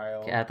good. A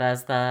while. Yeah,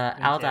 there's the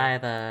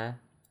Aodai,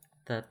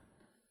 the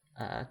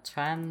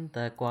Tran,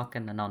 the Guok,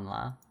 and the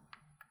Nonla.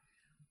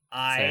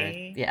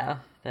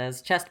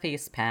 There's chest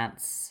piece,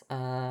 pants,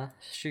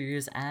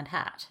 shoes, and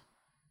hat.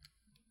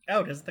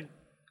 Oh, does the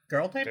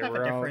girl type have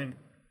a different?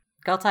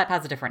 Girl type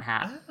has a different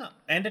hat. Oh,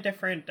 and a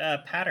different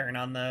pattern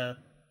on the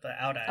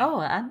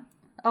Aodai.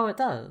 Oh, it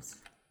does.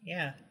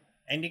 Yeah,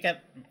 and you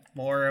get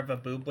more of a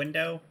boob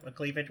window, a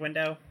cleavage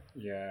window.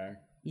 Yeah.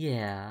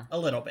 Yeah. A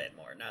little bit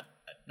more, not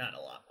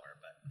a lot more,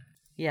 but.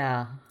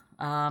 Yeah.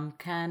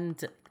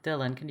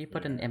 Dylan, can you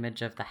put an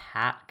image of the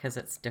hat? Because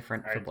it's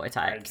different for boy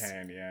types. I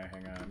can, yeah,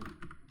 hang on.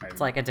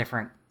 It's a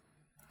different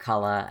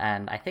color,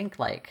 and I think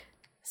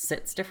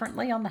sits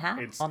differently on the hat.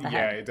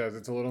 It does.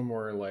 It's a little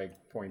more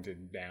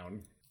pointed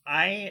down.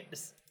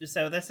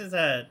 So this is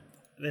the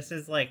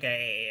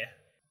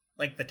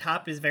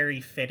top is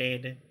very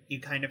fitted. You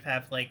kind of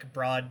have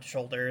broad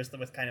shoulders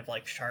with kind of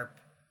sharp,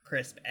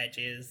 crisp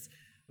edges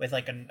with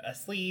a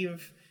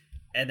sleeve.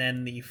 And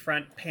then the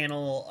front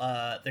panel,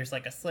 there's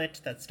a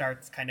slit that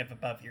starts kind of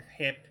above your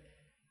hip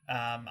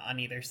on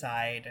either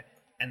side.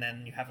 And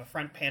then you have a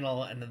front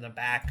panel, and then the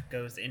back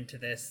goes into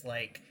this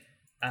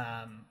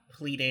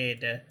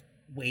pleated,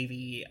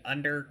 wavy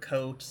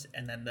undercoat.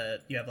 And then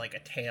you have a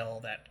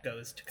tail that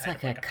goes to kind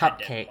of a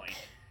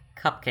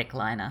cupcake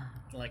liner.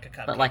 Like a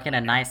cupcake. But in a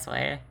nice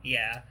way.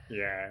 Yeah.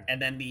 Yeah.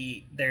 And then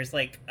there's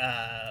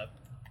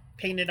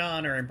painted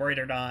on or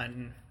embroidered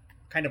on,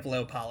 kind of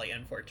low poly,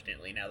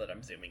 unfortunately, now that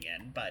I'm zooming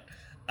in, but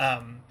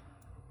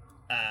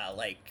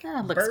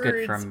looks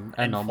good from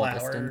a normal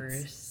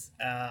flowers, distance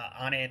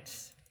on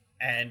it,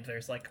 and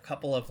there's a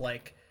couple of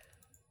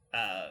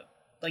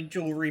like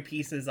jewelry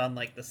pieces on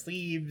like the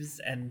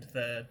sleeves, and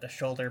the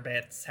shoulder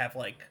bits have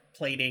like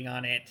plating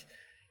on it,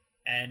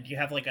 and you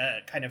have like a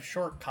kind of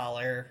short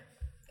collar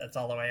that's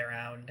all the way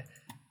around.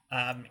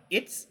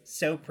 It's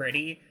so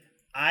pretty.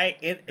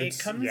 It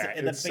comes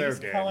in the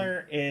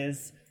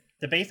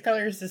base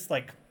color is this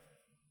like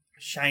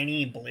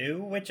shiny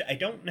blue, which I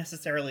don't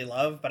necessarily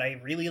love, but I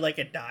really like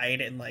it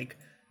dyed in like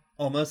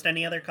almost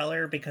any other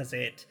color because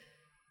it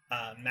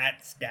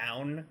mattes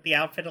down the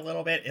outfit a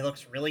little bit. It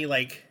looks really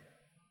like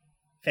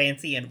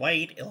fancy and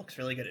white. It looks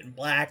really good in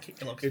black.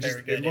 It looks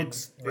very good in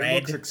red.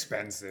 It looks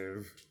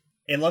expensive.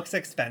 It looks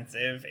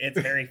expensive. It's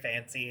very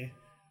fancy.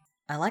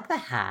 I like the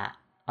hat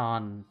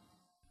on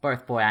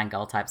both boy and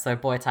girl types. So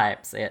boy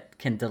types, it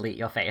can delete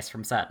your face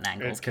from certain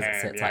angles because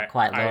it sits like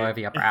quite low over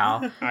your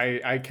brow.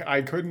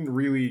 I couldn't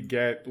really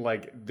get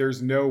like.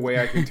 There's no way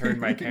I can turn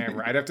my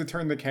camera. I'd have to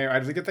turn the camera. I'd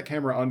have to get the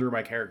camera under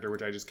my character,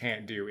 which I just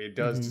can't do. It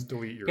does just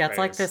delete your face. Yeah, it's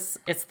like this.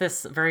 It's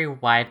this very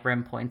wide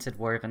brim pointed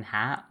woven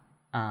hat.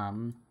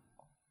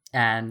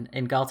 And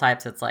in girl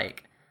types, it's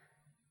like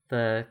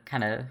the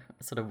kind of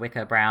sort of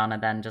wicker brown,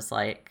 and then just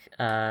like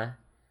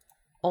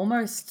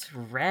almost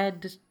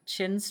red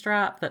chin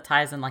strap that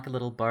ties in like a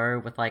little bow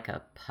with like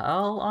a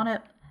pearl on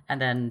it, and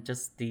then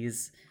just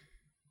these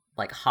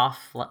like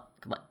half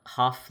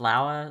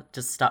flower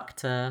just stuck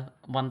to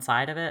one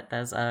side of it.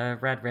 There's a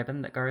red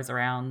ribbon that goes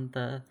around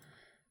the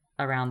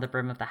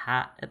brim of the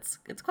hat.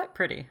 It's quite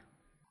pretty.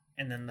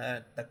 And then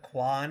the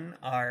Quan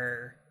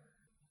are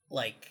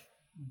like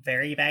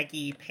very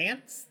baggy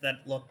pants that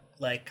look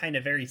like kind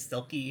of very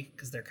silky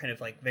because they're kind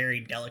of like very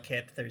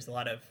delicate. There's a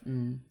lot of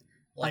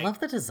I love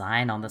the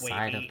design on the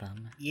side of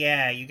them.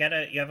 Yeah, you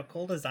have a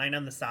cool design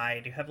on the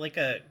side. You have like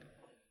a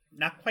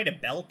not quite a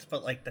belt,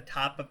 but like the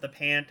top of the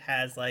pant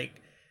has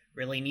like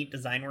really neat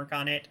design work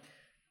on it.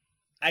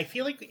 I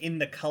feel like in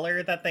the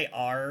color that they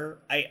are,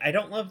 I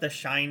don't love the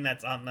shine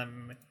that's on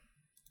them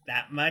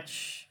that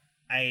much.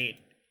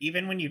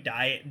 Even when you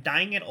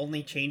dyeing it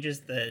only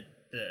changes the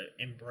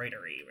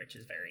embroidery, which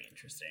is very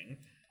interesting.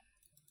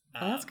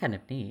 Oh, that's kind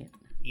of neat.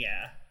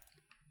 Yeah.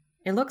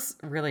 It looks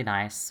really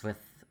nice with,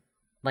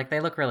 like,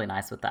 they look really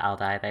nice with the owl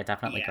dye. They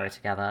definitely go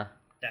together.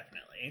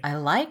 Definitely.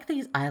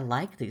 I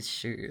like these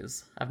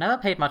shoes. I've never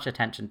paid much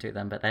attention to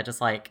them, but they're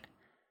just like,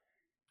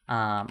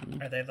 are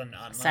they the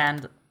non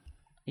sand?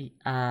 They're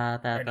it's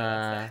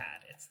the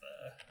hat. It's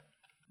the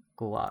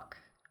guac.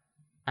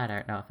 I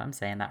don't know if I'm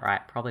saying that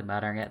right. Probably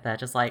murdering it. They're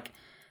just like,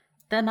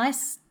 they're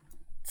nice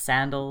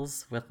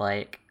sandals with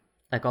like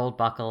a gold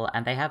buckle,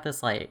 and they have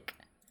this like,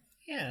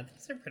 yeah,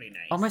 these are pretty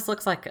nice. Almost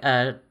looks like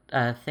a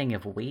thing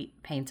of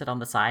wheat painted on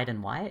the side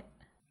in white.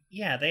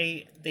 Yeah,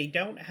 they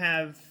don't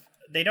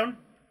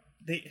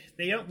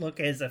look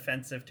as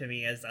offensive to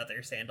me as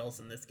other sandals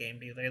in this game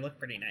do. They look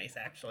pretty nice,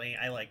 actually.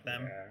 I like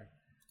them. Yeah.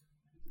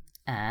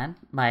 And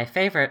my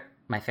favorite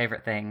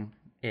thing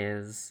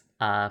is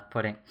my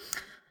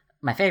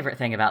favorite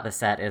thing about this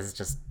set is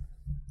just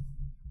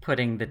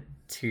putting the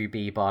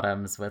 2B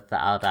bottoms with the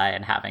owl dye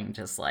and having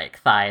just like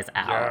thighs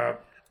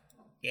out.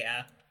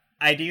 Yeah.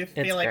 I do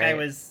feel like great. I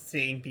was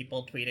seeing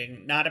people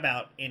tweeting, not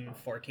about in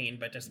 14,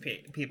 but just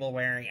people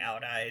wearing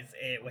owl dyes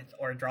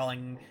or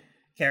drawing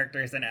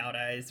characters in owl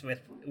dyes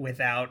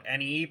without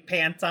any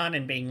pants on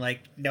and being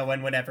like, no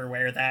one would ever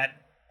wear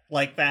that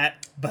like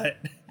that, but...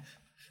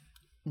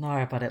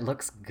 No, but it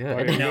looks good.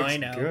 But it no, looks I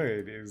know.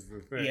 good is the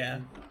thing.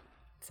 Yeah.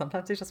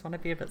 Sometimes you just want to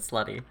be a bit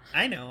slutty.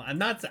 I know. I'm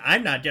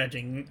not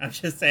judging. I'm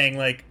just saying,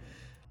 like,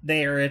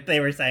 they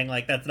were saying,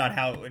 like, that's not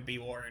how it would be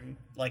worn.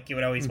 Like, you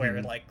would always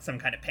wear, like, some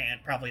kind of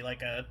pant, probably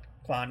like a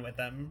Quan with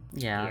them.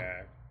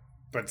 Yeah.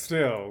 But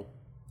still,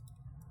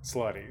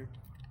 slutty.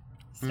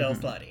 Still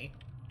slutty.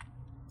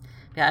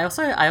 Yeah,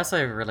 I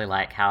also really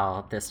like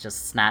how this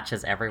just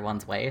snatches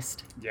everyone's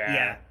waist.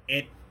 Yeah.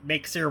 It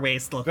makes your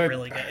waist look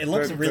really good. It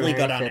looks really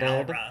good on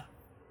Alra.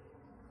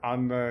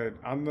 On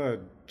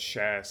the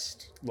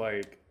chest,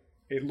 like,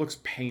 it looks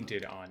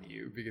painted on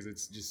you because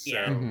it's just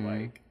so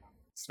like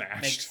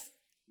snatched.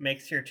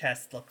 Makes your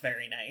chest look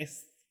very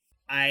nice.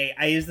 I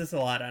use this a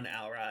lot on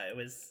Alra.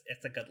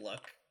 It's a good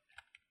look.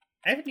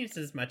 I haven't used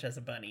it as much as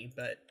a bunny,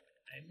 but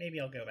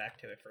maybe I'll go back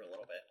to it for a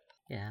little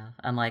bit. Yeah,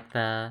 and like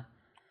the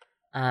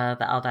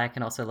owl dye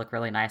can also look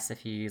really nice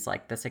if you use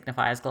like the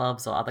signifiers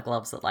gloves or other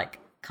gloves that like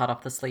cut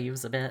off the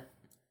sleeves a bit.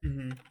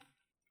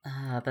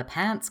 The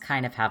pants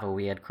kind of have a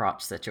weird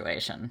crotch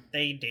situation.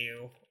 They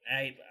do.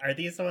 Are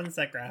these the ones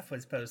that Graf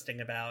was posting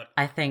about?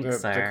 I think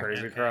so. The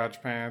crazy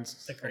crotch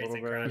pants. The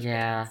crazy crotch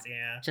yeah. pants,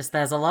 yeah. Just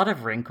there's a lot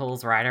of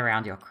wrinkles right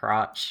around your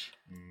crotch.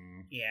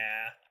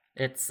 Yeah.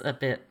 It's a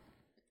bit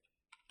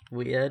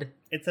weird.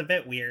 It's a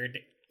bit weird.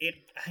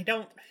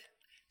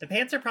 The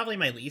pants are probably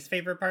my least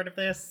favorite part of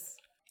this.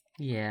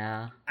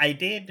 Yeah. I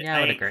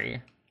would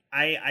agree.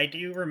 I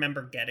do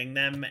remember getting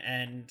them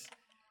and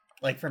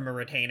like from a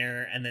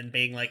retainer and then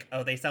being like,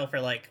 oh, they sell for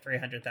like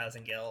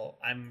 300,000 gil.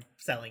 I'm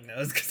selling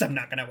those because I'm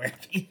not gonna wear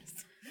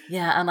these.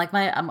 Yeah, and like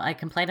my other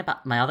complaint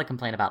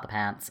about the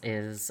pants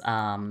is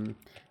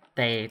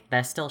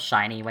they're still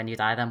shiny when you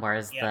dye them,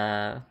 whereas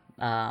the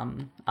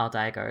owl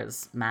dye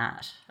goes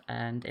matte.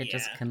 and it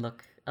just Yeah. can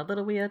look a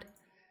little weird.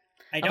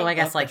 I Although I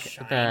guess love like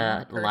shine,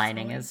 the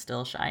lining personally. is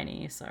still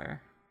shiny, so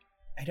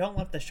I don't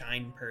love the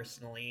shine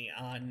personally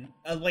on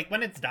like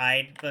when it's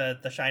dyed,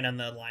 the shine on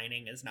the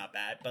lining is not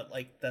bad, but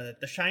like the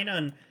shine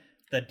on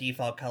the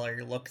default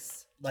color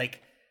looks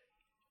like,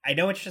 I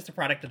know it's just a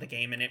product of the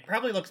game and it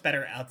probably looks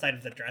better outside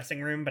of the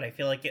dressing room, but I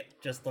feel like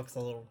it just looks a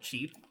little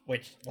cheap,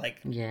 which like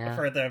yeah.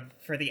 for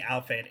the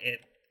outfit it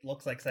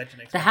looks like such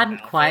an expensive They hadn't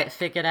outfit. quite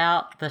figured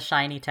out the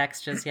shiny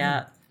textures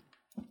yet.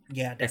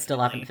 Yeah, definitely. They still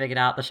haven't figured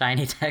out the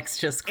shiny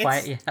textures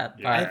quite yet. But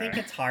Yeah. I think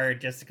it's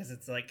hard just because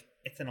it's like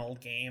it's an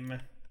old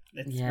game.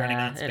 It's running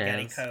Yeah, on it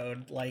spaghetti is.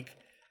 code. Like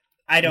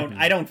I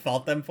don't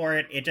fault them for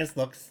it. It just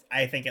looks,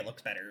 I think it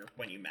looks better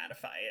when you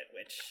mattify it,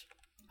 which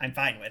I'm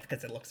fine with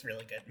because it looks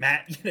really good.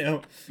 Matte, you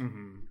know.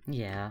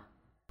 yeah.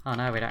 Oh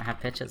no, we don't have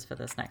pictures for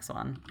this next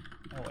one.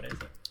 Oh, what is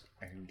it?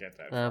 I can get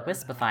that. The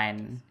far.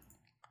 Whisperfine.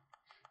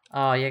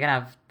 Oh, you're gonna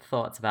have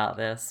thoughts about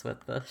this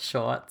with the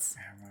shorts.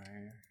 Am I?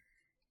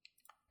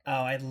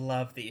 Oh, I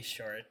love these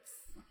shorts.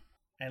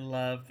 I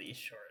love these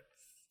shorts.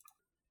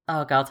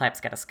 Oh, girl types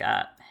get a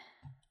skirt.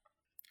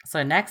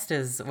 So next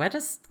is, we're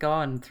just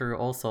going through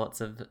all sorts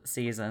of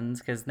seasons,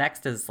 because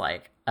next is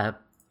like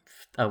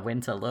a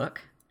winter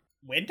look.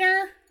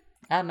 Winter?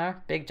 I don't know,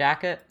 big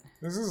jacket.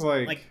 This is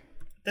like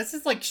This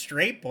is like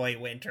straight boy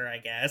winter, I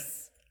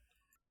guess.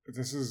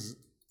 this is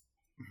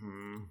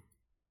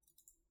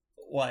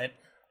What?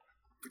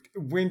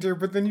 winter,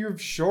 but then you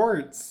have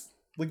shorts.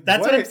 Like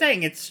That's what I'm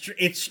saying. It's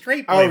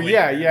straight boy. Oh winter.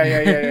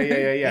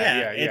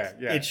 yeah.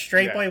 It's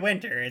straight boy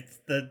winter. It's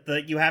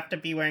the you have to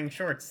be wearing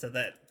shorts so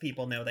that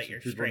people know that you're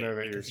People straight. know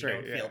that you're because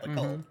straight, You don't feel yeah.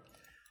 the cold.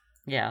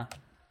 Yeah.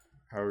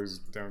 Hose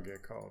don't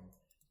get cold.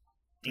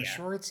 The Yeah.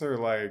 shorts are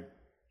like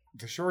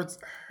the shorts.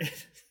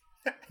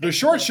 The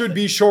shorts should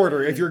be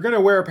shorter. If you're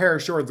gonna wear a pair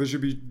of shorts, they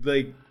should be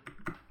like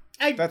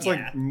that's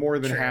like more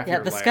than sure. half. Yeah,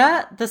 your the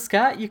leg.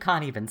 skirt you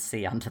can't even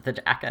see under the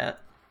jacket.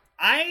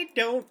 I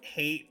don't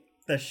hate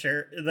the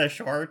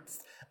shorts.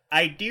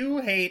 I do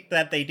hate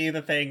that they do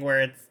the thing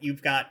where it's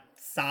you've got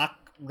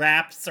sock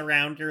wraps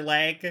around your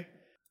leg,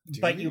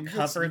 but you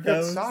cover you've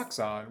those got socks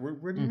on.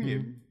 What do you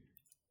mean?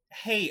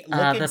 Hey, look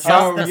The at Oh,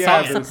 socks yeah,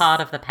 are there's-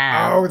 part of the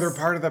pants. Oh, they're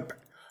part of the.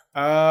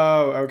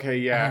 Oh, okay,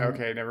 yeah, Um,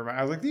 okay, never mind.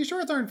 I was like, these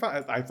shorts aren't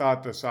fun. I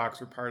thought the socks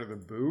were part of the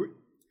boot.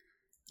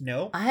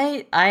 No,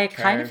 I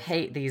kind of Okay.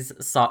 hate these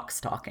sock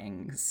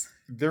stockings.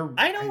 They're.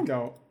 I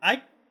don't.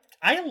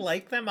 I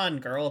like them on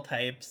girl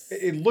types.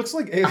 It looks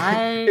like it,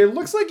 I- it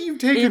looks like you've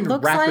taken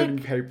looks wrapping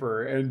like-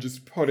 paper and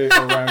just put it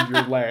around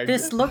your leg.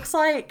 This looks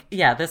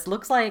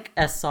like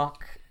a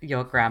sock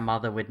your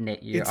grandmother would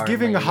knit you. It's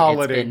giving a only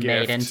holiday it's been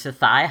made gift. into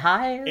thigh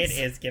highs. It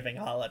is giving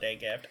holiday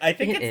gift. I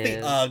think It it's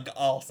is. the UGG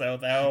also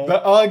though.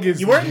 The UGG is.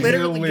 You weren't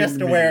literally killing just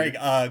me. wearing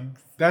Uggs.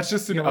 That's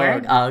just an You're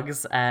wearing UGG.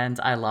 Uggs, and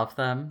I love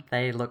them.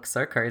 They look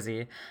so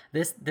cozy.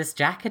 This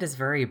jacket is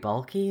very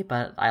bulky,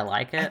 but I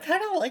like I it.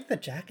 kind of like the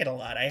jacket a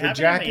lot. I have it in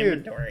jacket- my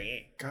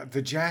inventory. God,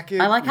 the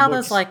jacket. I like how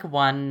looks, there's like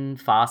one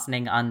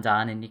fastening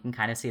undone, and you can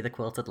kind of see the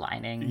quilted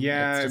lining.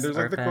 Yeah, It's just there's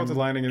like the open. quilted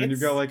lining, and then you've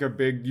It's- got like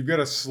you've got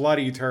a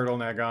slutty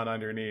turtleneck on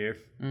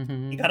underneath.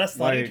 Mhm. You got a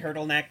slutty Like-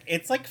 turtleneck.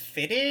 It's like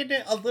fitted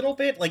a little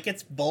bit, like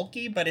it's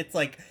bulky, but it's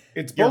like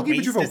It's your bulky,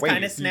 but you have waist a is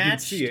kinda waist. You can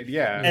snatched. see it.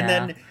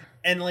 Yeah.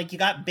 and like you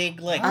got big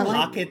like I like-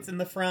 pockets in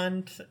the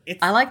front. It's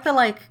I like the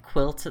like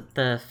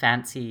the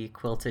fancy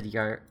quilted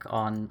yoke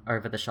on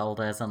over the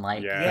shoulders and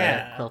like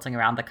Yeah. the quilting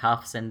around the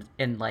cuffs and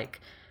in like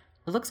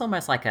it looks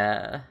almost like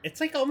a it's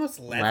like almost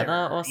leather.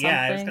 Leather or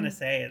Yeah, I was something? gonna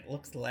say it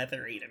looks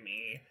leathery to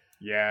me.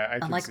 Yeah, I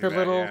can like see the that,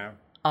 little- yeah.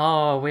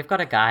 oh, we've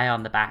got a guy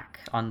on the back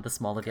on the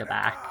small of your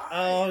back.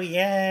 Oh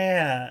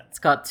yeah. It's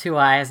got two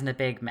eyes and a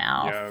big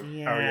mouth.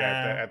 Yeah. Oh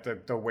yeah, Yeah.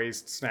 at the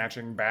waist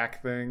snatching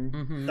back thing.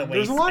 Mhm. The There's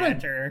waist a lot of-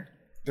 snatcher.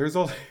 There's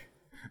a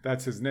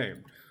that's his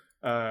name.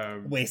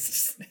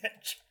 Waist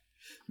snatch.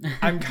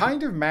 I'm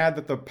kind of mad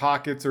that the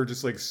pockets are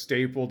just like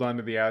stapled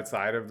onto the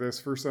outside of this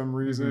for some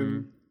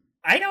reason.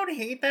 I don't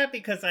hate that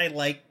because I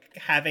like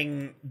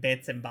having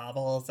bits and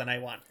bobbles and I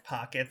want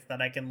pockets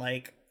that I can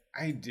like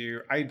I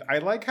do. I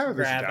like how this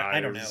Grab it. dies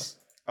I don't know.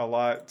 a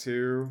lot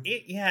too.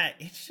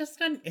 it's just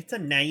it's a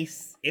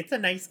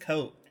nice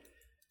coat.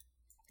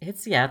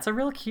 It's a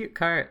real cute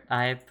coat.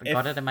 I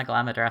got it in my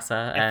glamour dresser,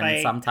 and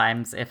I-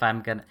 sometimes if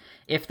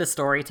the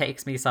story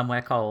takes me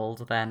somewhere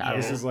cold, then I Yeah.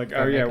 will. This is like, go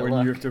oh yeah, make a when you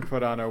look. have to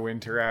put on a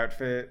winter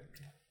outfit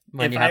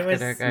when if you I have was-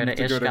 to go to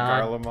to go to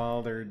Ishgard.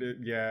 Garlemald or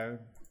yeah.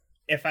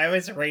 If I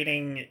was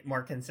rating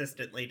more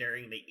consistently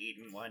during the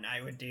Eden one,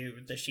 I would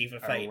do the Shiva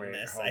fight oh wait, in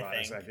this, hold I on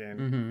think. a second.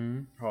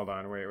 Mm-hmm. Hold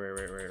on, wait.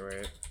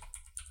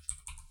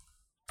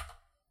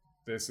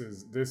 This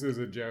is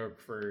a joke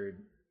for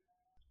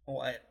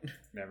What?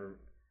 never.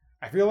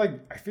 I feel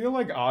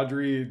like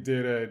Audrey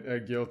did a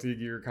Guilty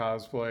Gear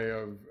cosplay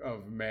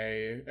of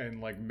May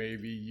and like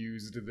maybe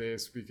used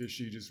this because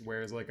she just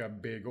wears like a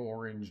big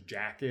orange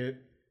jacket.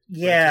 But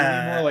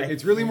Yeah.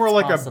 it's really more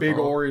like It's a big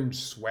possible. orange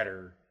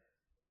sweater.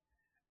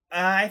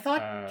 I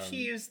thought she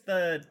Um, used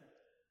the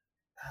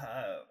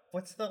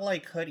what's the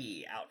like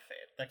hoodie outfit?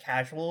 The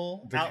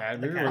casual. The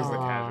casual was the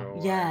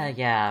casual.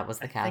 Yeah, it was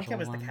the casual. I think it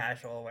was one. the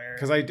casual wear.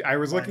 Because I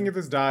was looking at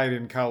this dyed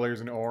in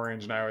colors in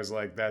orange, and I was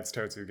like, that's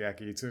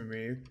Totsugeki to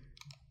me.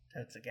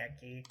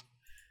 Totsugeki.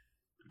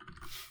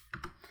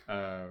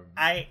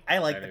 I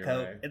like the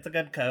coat. It's a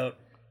good coat.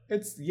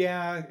 It's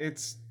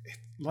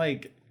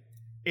like,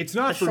 it's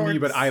not for me,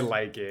 but I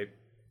like it.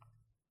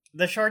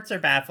 The shorts are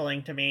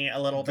baffling to me a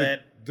little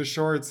bit. The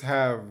shorts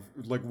have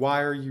like,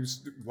 why are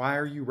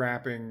you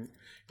wrapping?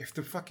 If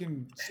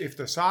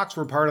the socks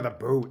were part of the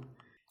boot,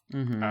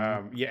 Mm-hmm.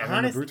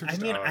 and the boots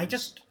are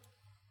just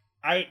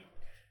Uggs.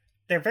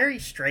 They're very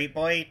straight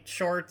boy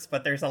shorts,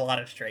 but there's a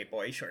lot of straight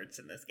boy shorts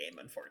in this game,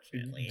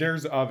 unfortunately.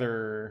 There's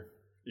other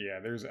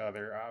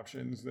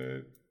options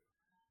that.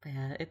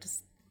 Yeah, it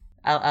just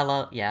I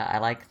love. Yeah, I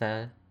like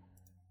the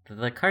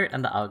coat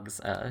and the Uggs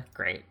are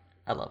great.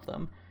 I love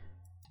them.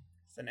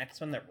 Is the next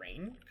one the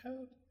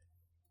raincoat?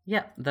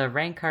 Yep, the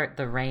raincoat,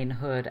 the rain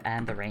hood,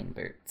 and the rain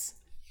boots.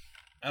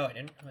 Oh, I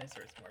didn't realize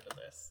there was more to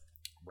this.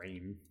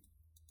 Rain.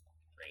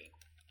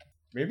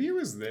 Maybe it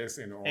was this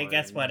in orange. Hey,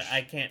 guess what?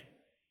 I can't.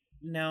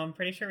 No, I'm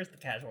pretty sure it was the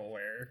casual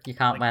wear. You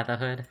can't wear the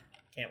hood?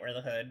 Can't wear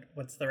the hood.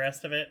 What's the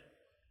rest of it?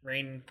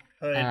 Rain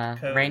hood,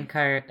 coat?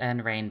 Raincoat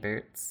and rain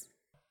boots.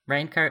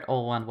 Raincoat,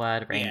 all one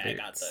word, rain boots.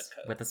 I got the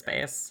coat. With a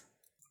space.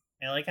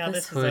 I like how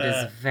this hood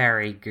is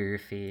very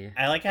goofy.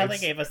 I like how they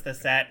gave us the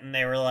set and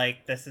they were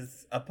like, this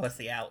is a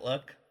pussy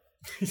outlook.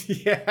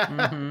 Yeah.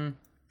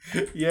 Mm-hmm.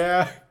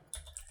 Yeah.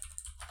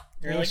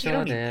 You're like, you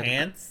don't need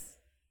pants.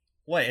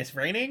 What, it's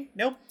raining?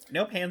 Nope.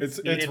 No pants.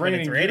 It's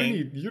raining. It's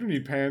raining. You don't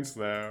need pants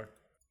though.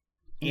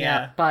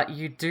 Yeah, but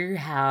you do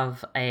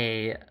have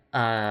a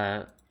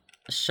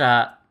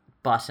shirt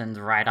buttoned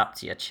right up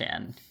to your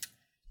chin.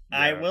 Yeah.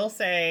 I will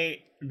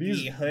say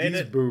these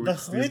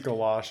boots, these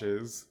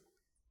galoshes.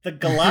 The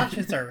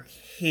galoshes are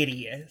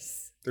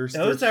hideous. They're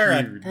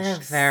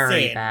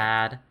very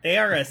bad. They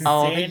are a sin.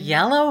 The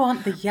yellow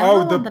on the yellow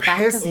on the back.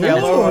 Piss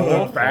yellow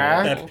on the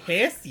back. The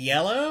piss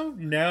yellow?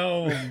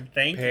 No,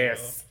 thank you.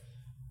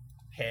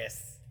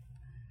 Piss.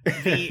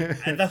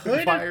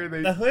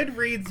 The hood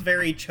reads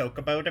very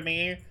Chocobo to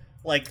me.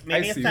 Like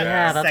maybe it's that.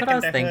 Yeah, that's what I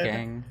was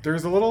thinking.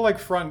 There's a little like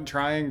front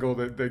triangle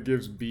that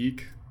gives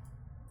beak.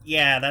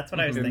 Yeah, that's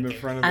what I was thinking. The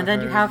front of and the then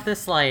head. You have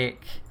this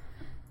like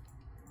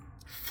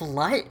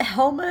flight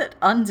helmet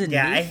underneath.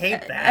 Yeah, I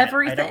hate that.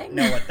 Everything. I don't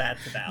know what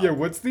that's about. Yeah,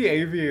 what's the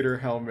aviator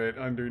helmet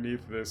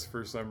underneath this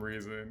for some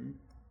reason?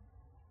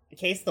 In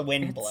case the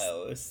wind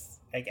blows,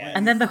 I guess.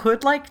 And then the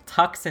hood like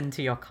tucks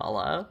into your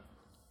collar.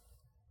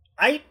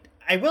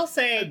 I will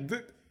say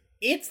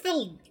it's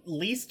the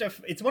least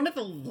of it's one of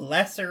the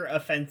lesser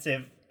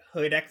offensive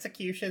hood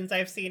executions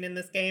I've seen in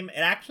this game. It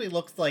actually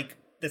looks like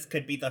this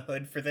could be the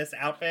hood for this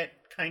outfit,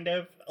 kind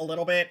of, a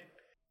little bit.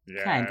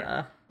 Yeah.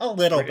 Kinda. A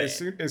little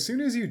bit. As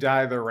soon as you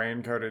dye the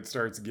raincoat, it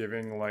starts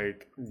giving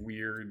like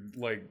weird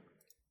like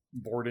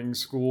boarding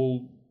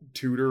school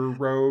tutor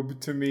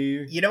robe to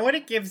me. You know what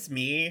it gives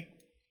me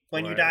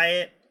when you dye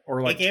it?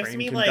 Or like it gives train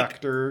me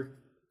conductor.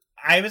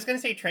 Like I was gonna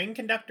say train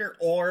conductor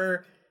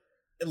or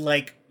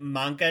like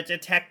manga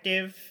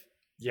detective.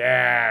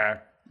 Yeah.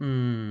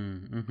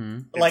 Mm-hmm.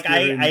 Like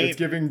it's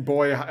giving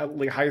boy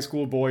like high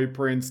school boy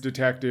prince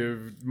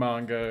detective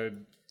manga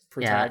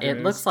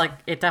protagonist. Yeah,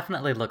 it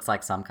definitely looks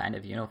like some kind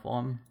of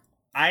uniform.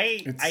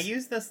 I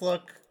used this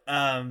look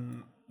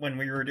when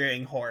we were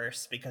doing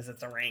horse because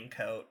it's a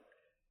raincoat.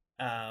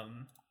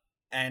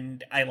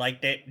 And I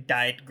liked it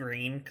dyed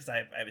green because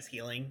I was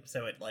healing,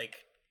 so it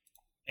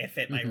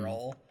fit my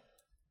role.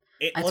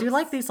 I do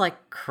like these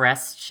like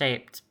crest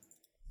shaped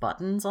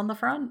buttons on the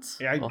front,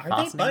 or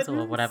fastenings,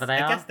 or whatever they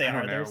are. I guess they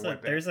are.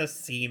 There's a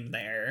seam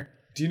there.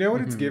 Do you know what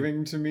it's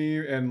giving to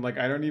me? And like,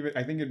 I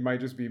think it might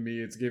just be me.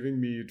 It's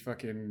giving me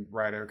fucking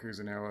Raido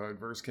Kuzunoa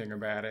versus King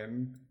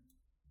Abaddon.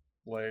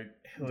 Like,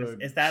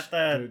 is that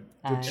the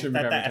Shin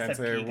Megami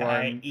Tensei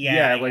one?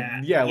 Yeah,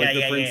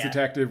 the Prince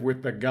Detective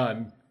with the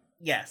gun.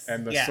 Yes,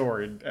 and the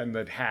sword and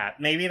the hat.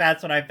 Maybe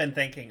that's what I've been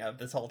thinking of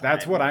this whole time.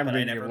 That's what I'm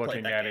thinking of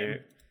looking at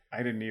it.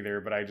 I didn't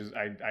either, but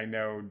I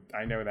know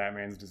that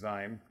man's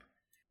design.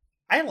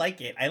 I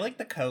like it. I like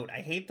the coat.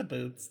 I hate the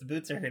boots. The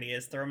boots are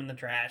hideous. Throw them in the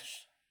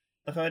trash.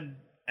 The hood,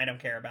 I don't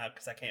care about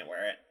because I can't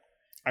wear it.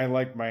 I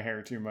like my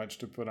hair too much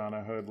to put on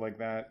a hood like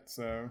that,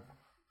 so.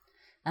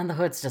 And the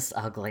hood's just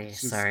ugly,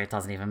 so it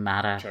doesn't even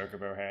matter.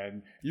 Chocobo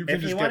head. You can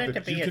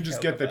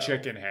just get the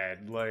chicken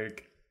head,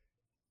 like.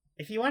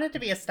 If you want it to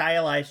be a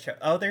stylized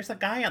there's a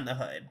guy on the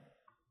hood.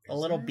 A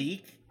little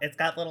beak. It's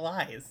got little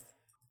eyes.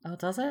 Oh,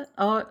 does it?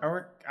 Oh,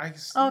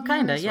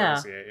 kinda, yeah.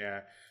 See it,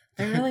 yeah.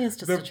 It really is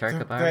just a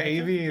chocobo. The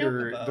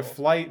aviator,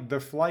 the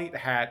flight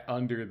hat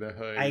under the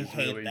hood. I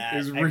hate that.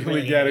 Is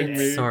really getting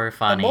me. It's so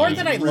funny. The more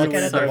that I look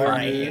at it, the more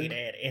I hate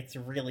it. It's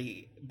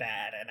really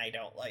bad, and I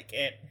don't like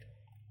it.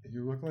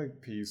 You look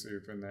like pea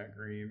soup in that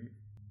green.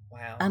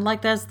 Wow. And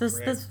like, there's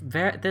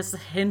this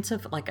hint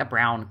of like a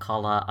brown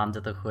collar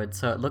under the hood,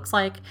 so it looks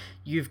like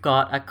you've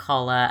got a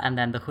collar and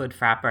then the hood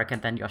fabric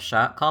and then your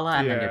shirt collar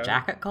and then your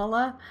jacket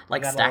collar,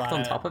 like stacked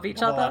on top of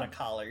each other. A lot of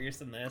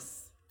collars in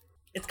this.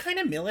 It's kind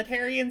of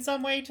military in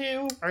some way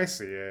too. I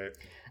see it.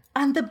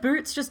 And the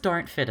boots just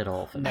don't fit at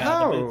all for me.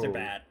 No, the boots are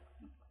bad.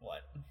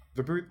 What?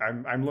 The boot.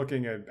 I'm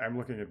looking at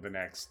the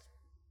next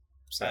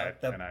set,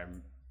 and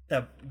I'm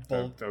the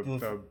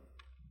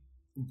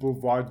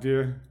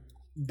Bouvardier.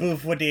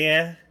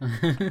 Bouvardier.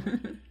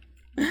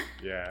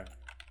 Yeah,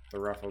 the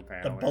ruffled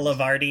panel. The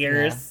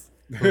Boulevardiers.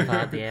 Yeah.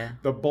 Boulevardier.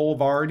 The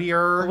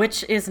Boulevardier,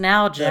 which is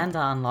now gender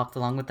unlocked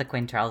along with the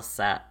Quintrell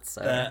set.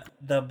 So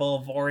the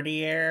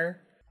Boulevardier.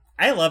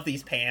 I love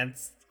these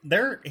pants.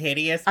 They're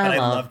hideous, but I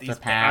love these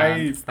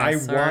pants. I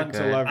so want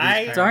to love these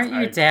pants. Don't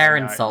you dare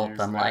insult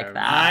them like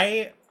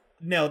that.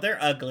 No, they're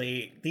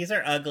ugly. These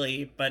are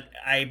ugly, but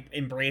I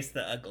embrace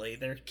the ugly.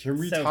 Can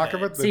we so talk good.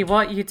 about the... See,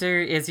 what you do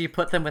is you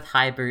put them with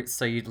high boots,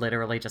 so you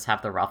literally just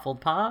have the ruffled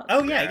part.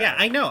 Oh, yeah,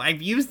 I know.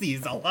 I've used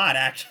these a lot,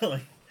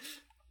 actually.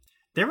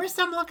 There was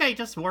some look I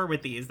just wore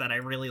with these that I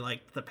really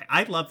liked.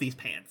 I love these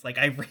pants. Like,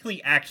 I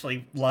really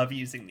actually love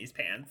using these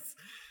pants.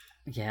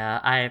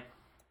 Yeah,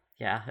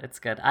 it's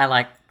good. I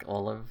like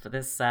all of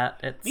this set.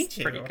 It's Me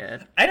too. Pretty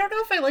good. I don't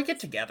know if I like it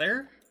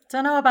together.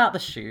 Don't know about the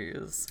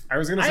shoes. I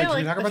was gonna say, can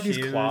we talk about these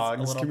shoes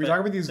clogs? Can we talk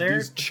about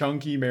these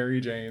chunky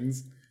Mary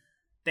Janes?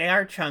 They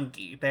are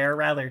chunky. They are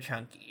rather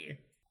chunky.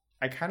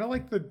 I kind of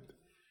like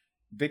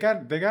they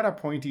got a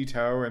pointy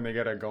toe and they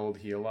got a gold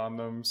heel on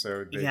them.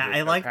 So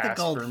I like the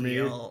gold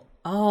heel.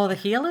 Oh, the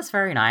heel is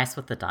very nice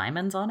with the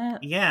diamonds on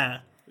it. Yeah.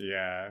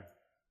 Yeah.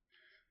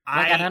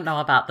 I don't know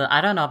about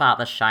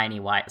the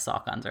shiny white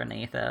sock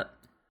underneath it.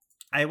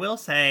 I will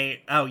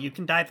say, you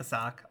can dye the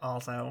sock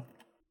also.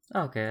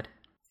 Oh, good.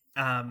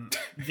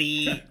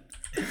 The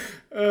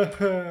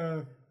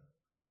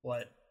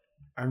what?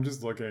 I'm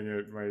just looking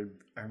at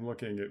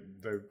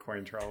the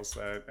Quintrell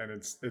set, and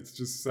it's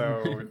just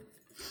so.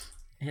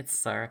 It's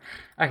so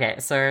okay.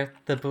 So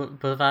the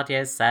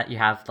Boulevardier set, you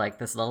have like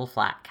this little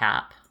flat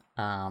cap.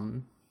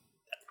 I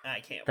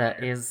can't.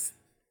 That is,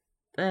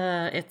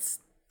 it's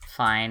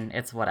fine.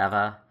 It's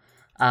whatever.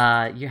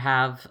 You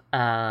have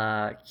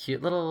a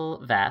cute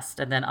little vest,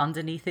 and then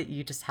underneath it,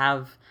 you just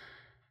have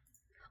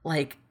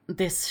like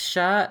this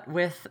shirt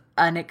with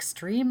an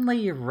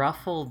extremely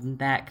ruffled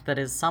neck that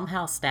is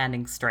somehow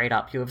standing straight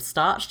up. You have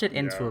starched it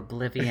into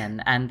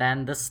oblivion, and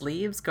then the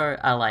sleeves are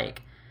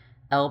like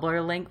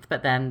elbow length,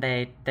 but then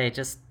they're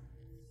just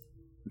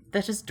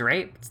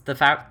draped.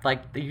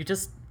 You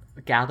just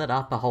gathered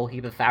up a whole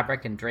heap of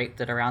fabric and draped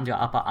it around your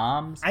upper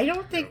arms. I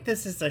don't think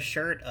this is a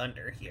shirt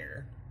under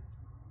here.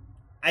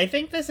 I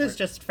think this is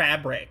just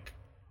fabric.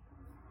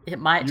 It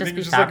might just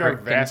be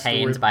fabric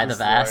contained by the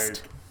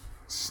vest.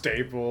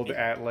 Stapled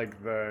at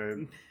like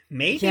the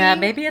maybe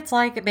maybe it's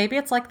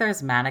like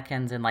those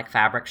mannequins in like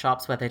fabric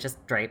shops where they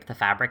just drape the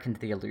fabric into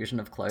the illusion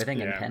of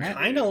clothing and pin it.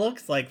 Kind of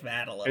looks like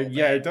that a little bit.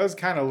 Yeah, it does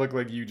kind of look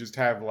like you just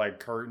have like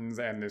curtains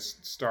and this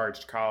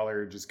starched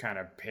collar just kind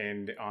of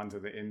pinned onto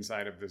the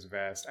inside of this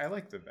vest. I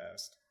like the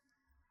vest.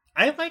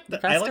 I like the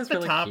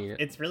really top.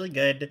 Cute. It's really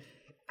good.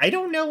 I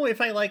don't know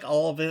if I like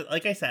all of it.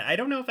 Like I said, I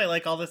don't know if I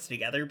like all this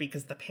together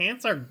because the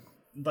pants are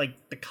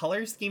like the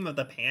color scheme of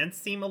the pants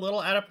seem a little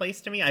out of place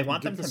to me. I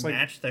want them to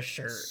match the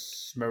shirt.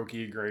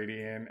 Smoky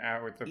gradient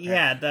out with the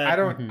pants.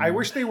 Yeah, I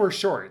wish they were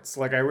shorts.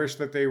 Like I wish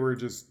that they were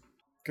just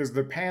because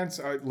the pants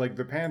are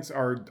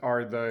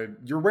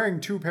you're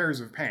wearing two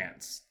pairs of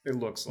pants. It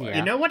looks like. Yeah.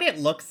 You know what it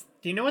looks?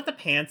 Do you know what the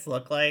pants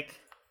look like?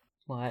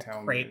 What?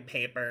 Crepe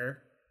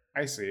paper.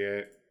 I see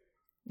it.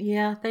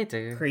 Yeah, they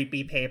do.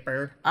 Creepy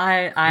paper.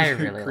 I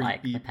really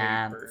like the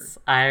pants.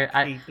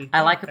 I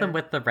like them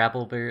with the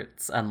rebel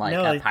boots and like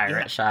a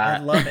pirate shirt. I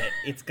love it.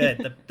 It's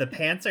good. The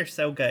pants are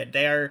so good.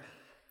 They are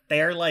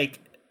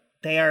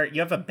you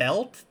have a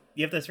belt.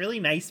 You have this really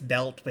nice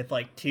belt with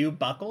like two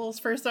buckles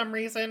for some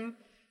reason.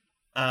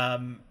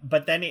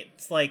 But then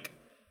it's like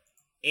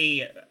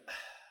a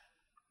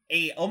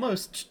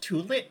almost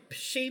tulip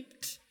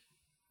shaped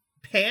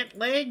pant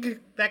leg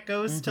that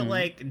goes to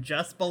like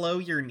just below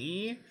your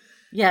knee.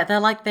 Yeah,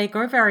 they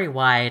go very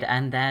wide,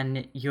 and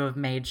then you have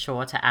made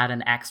sure to add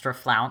an extra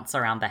flounce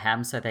around the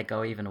hem so they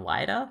go even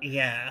wider.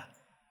 Yeah.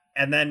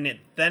 And then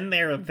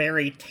they're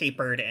very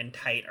tapered and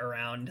tight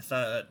around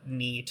the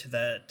knee to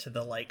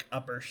the like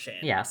upper shin.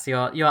 Yes,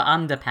 your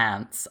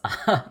underpants.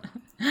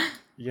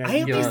 Yeah,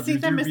 I only see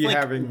them as like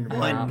having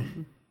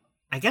one.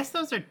 I guess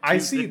those are.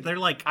 They're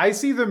like. I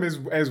see them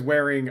as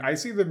wearing. I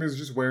see them as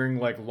just wearing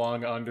like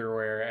long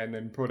underwear and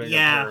then putting a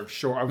pair of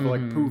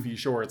like poofy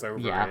shorts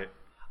over it.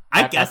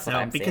 I guess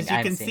so, because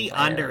you can see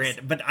under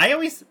it. But I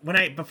always,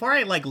 before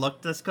I like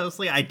looked this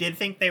closely, I did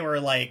think they were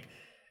like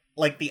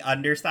the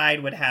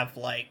underside would have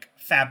like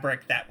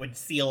fabric that would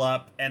seal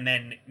up and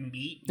then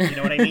meet. You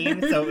know what I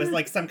mean? So it was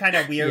like some kind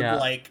of weird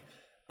like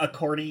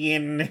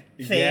accordion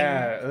thing.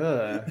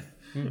 Yeah.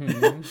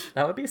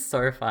 That would be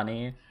so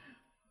funny.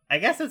 I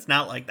guess it's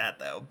not like that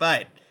though.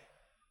 But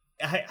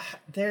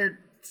they're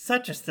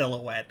such a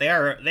silhouette. They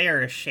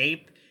are a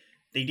shape.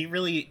 They do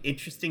really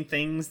interesting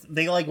things.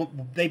 They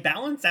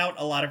balance out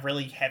a lot of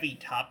really heavy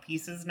top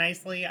pieces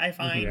nicely, I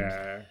find.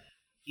 Yeah.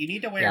 You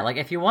need to wear... Yeah, like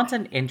if you want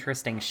an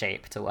interesting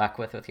shape to work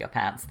with your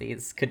pants,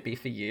 these could be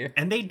for you.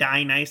 And they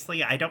dye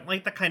nicely. I don't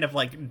like the kind of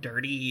like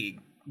dirty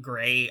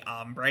gray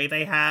ombre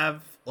they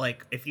have.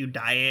 Like if you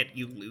dye it,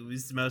 you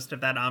lose most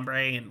of that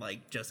ombre and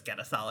like just get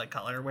a solid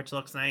color, which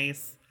looks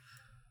nice.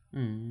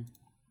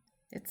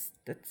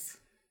 It's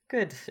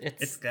good.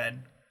 It's good.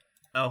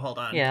 Oh, hold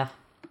on. Yeah.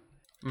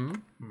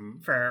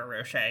 Ferrero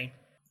Rocher.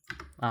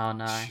 Oh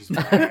no.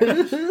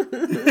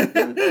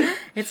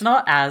 It's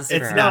not as It's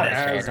Ferrero not Rocher.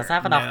 as- It does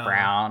have enough no.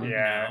 brown.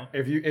 Yeah, No.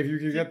 if you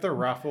could get the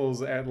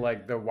ruffles at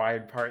like the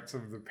wide parts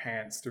of the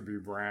pants to be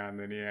brown,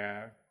 then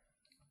yeah.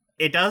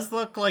 It does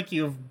look like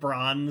you've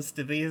bronzed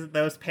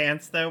those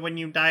pants though when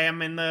you dye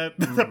them in the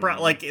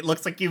like it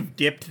looks like you've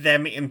dipped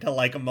them into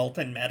like a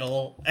molten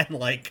metal and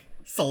like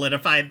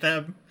solidified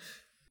them.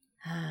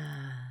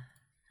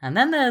 And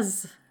then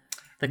there's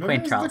the And then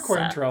Quaintrell there's the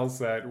set. Quaintrell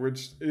set,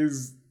 which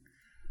is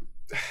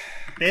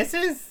This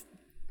is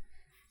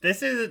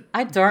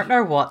I don't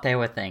know what they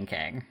were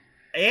thinking.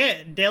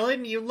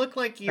 Dylan, you look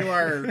like you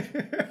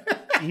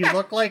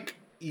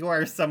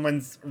are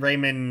someone's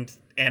Raymond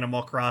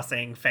Animal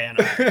Crossing fan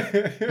art.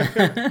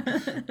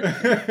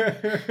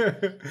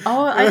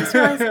 Oh, I just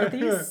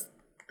realized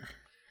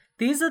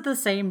these are the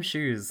same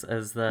shoes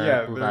as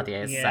the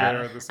Boulevardier yeah, set.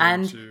 they're the same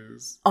And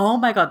shoes. oh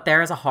my god,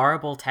 there is a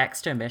horrible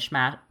texture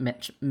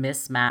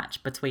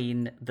mismatch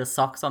between the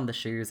socks on the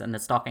shoes and the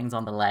stockings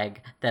on the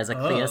leg. There's a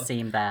clear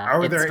seam there.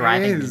 Oh, It's there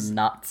driving is. me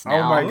nuts Oh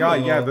now. my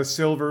god, yeah, Ooh. the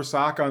silver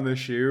sock on the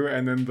shoe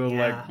and then the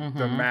Yeah.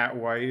 the matte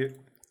white.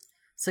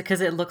 So,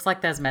 because it looks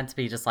like there's meant to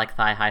be just like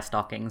thigh-high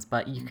stockings,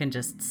 but you can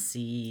just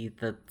see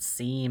the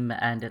seam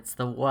and it's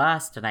the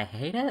worst and I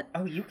hate it.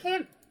 Oh, you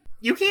can't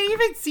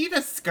even see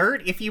the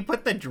skirt if you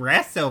put the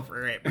dress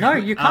over it. No,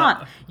 you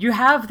can't. You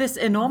have this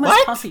enormous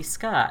What? puffy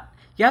skirt.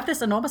 You have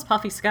this enormous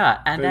puffy skirt,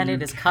 and That then you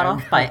it is cut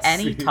off by cannot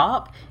any see.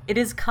 top. It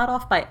is cut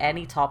off by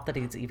any top that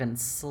is even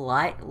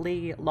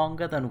slightly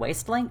longer than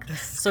waist length.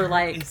 So,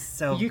 like, is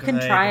so you can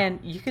good. try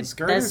and you can.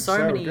 skirt There's is so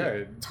so many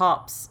good.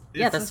 tops.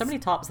 Yeah, This there's so is- many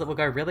tops that will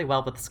go really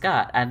well with the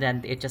skirt, and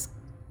then it just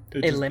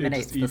It just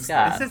eliminates the eats-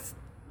 skirt.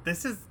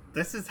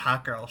 This is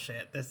hot girl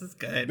shit. This is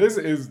good.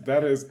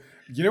 That is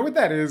you know what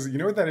that is? You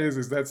know what that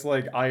is that's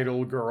like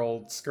idol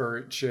girl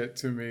skirt shit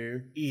to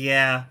me.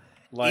 Yeah.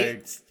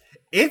 Like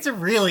It's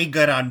really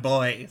good on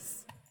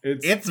boys.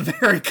 It's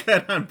very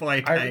good on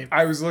boy types.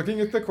 I was looking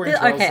at the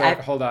Quaintrell Okay, set.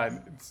 I- Hold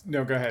on.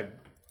 No, go ahead.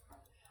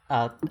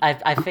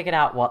 I figured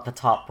out what the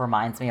top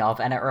reminds me of,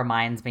 and it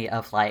reminds me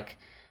of like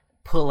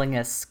pulling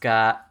a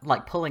skirt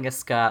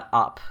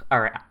up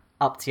or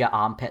up to your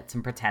armpits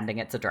and pretending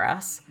it's a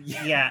dress.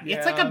 Yeah,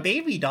 it's like a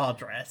baby doll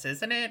dress,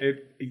 isn't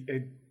it?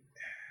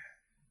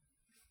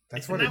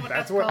 That's Isn't what that it, what that's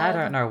that's what called? I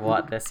don't know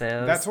what this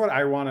is. that's what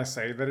I want to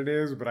say that it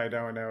is, but I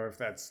don't know if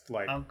that's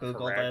like I'll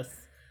Google correct. this.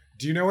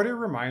 Do you know what it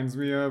reminds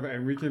me of?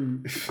 And we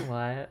can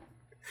What?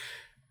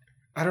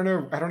 I don't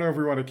know if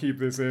we want to keep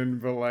this in,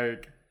 but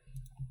like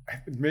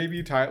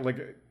maybe like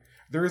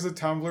there was a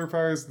Tumblr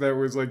post that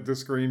was like the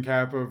screen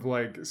cap of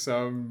like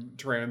some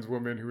trans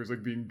woman who was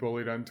like being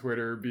bullied on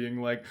Twitter, being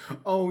like,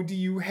 "Oh, do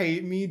you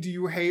hate me? Do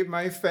you hate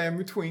my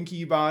femme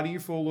Twinkie body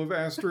full of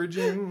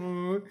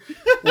estrogen?"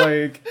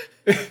 Like,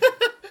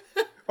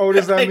 oh,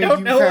 does that I make don't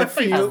you know if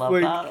I I feel love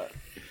like? that.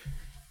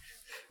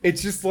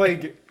 It's just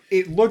like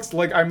it looks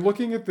like I'm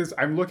looking at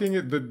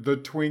the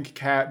twink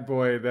cat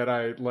boy that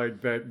I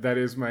like that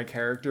is my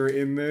character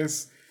in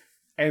this,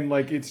 and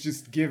like it's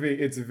just giving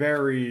it's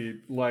very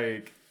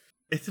like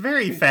It's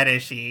very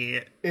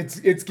fetishy.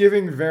 it's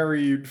giving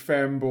very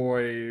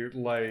femboy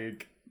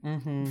like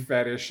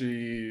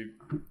fetishy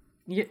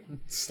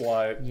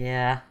slut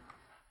Yeah.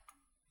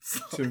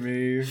 to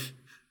me.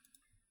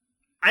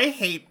 I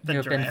hate the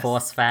You've dress. been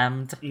force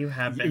femmed. You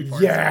have been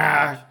force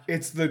Yeah,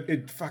 it's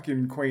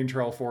fucking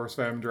Quaintrell Force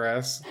Femme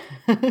dress.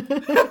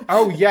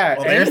 Oh yeah,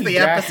 Well, there's any the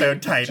jacket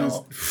episode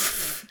title.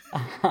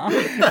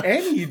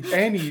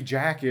 any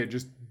jacket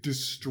just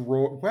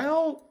destroy.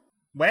 Well,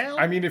 Well,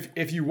 I mean,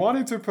 if you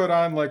wanted to put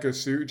on like a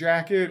suit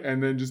jacket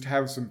and then just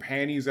have some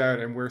panties out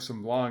and wear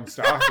some long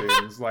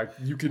stockings, like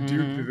you could do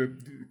the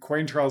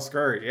Quaintrell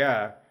skirt.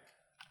 Yeah,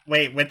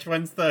 wait, which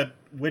one's the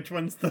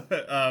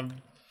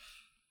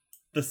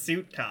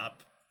suit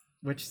top?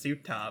 Which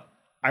suit top?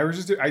 I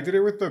did it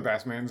with the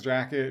best man's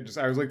jacket.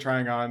 I was like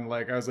trying on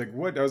what? I was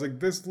like,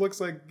 this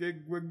looks like it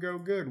would go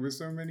good with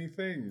so many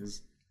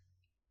things.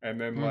 And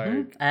then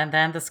like And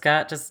then the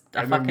skirt just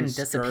and then fucking the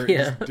skirt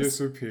disappears. just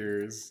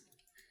disappears.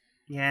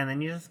 Yeah, and then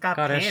you just got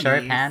Got a panties.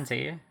 short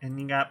panty. And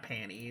you got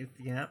panties.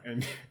 Yep.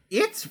 And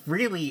It's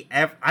really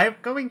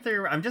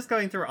I'm just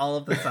going through all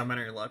of the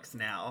summoner looks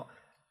now.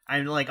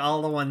 I'm like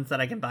all the ones that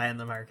I can buy on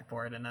the market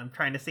board, and I'm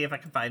trying to see if I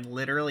can find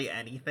literally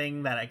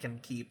anything that I can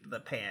keep the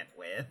pant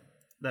with,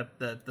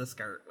 the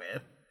skirt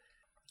with.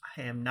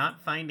 I am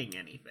not finding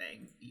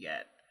anything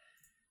yet.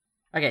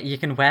 Okay, you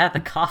can wear the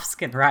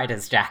Calfskin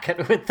Rider's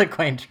jacket with the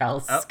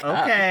Quaintrell Oh,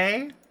 skirt.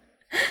 okay.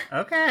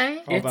 Okay.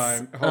 hold It's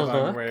on, a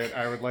look. wait.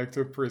 I would like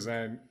to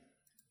present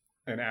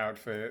an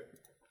outfit.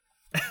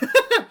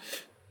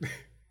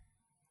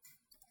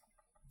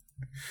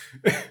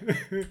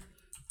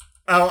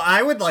 Oh,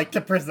 I would like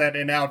to present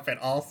an outfit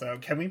also.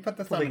 Can we put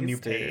this on a new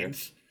Please do.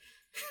 page?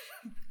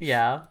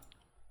 Yeah.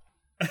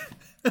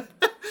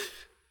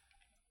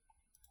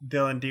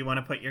 Dylan, do you want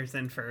to put yours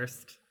in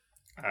first?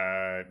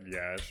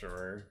 Yeah,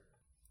 sure.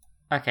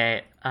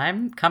 Okay,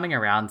 I'm coming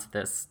around to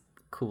this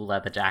cool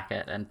leather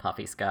jacket and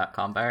puffy skirt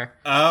combo.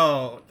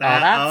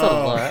 That's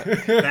a look.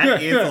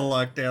 That is a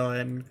look,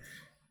 Dylan.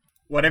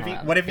 What have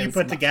you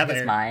put together?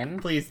 Is mine.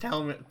 Please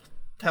tell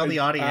the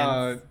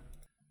audience.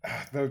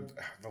 The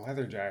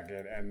leather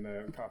jacket and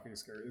the puffy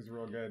skirt is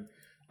real good.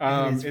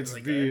 It's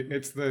really good.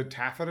 It's the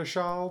taffeta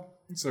shawl,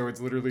 so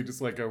it's literally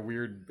just like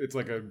it's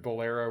like a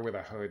bolero with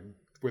a hood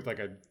with like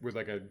a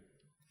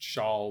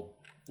shawl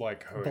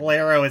like hood.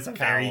 Bolero is a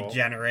very cowl.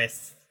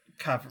 generous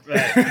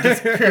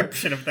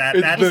description of that.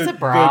 It's It's a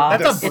bra.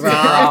 That's a It's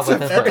bra.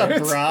 with a That's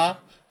a bra.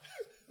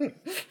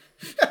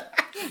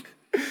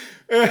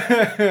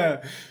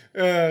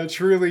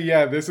 Truly,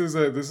 yeah. This is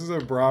a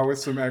bra with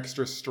some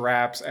extra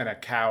straps and a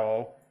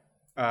cowl,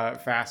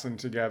 fastened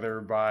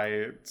together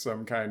by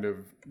some kind of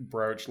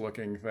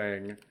brooch-looking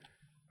thing,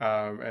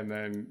 and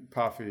then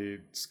puffy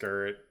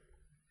skirt.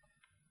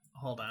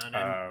 Hold on,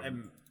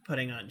 I'm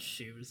putting on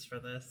shoes for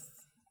this.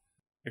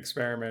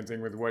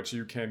 Experimenting with what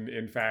you can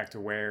in fact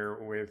wear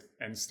with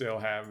and still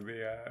have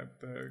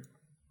the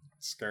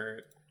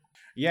skirt.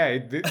 Yeah,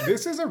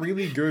 this is a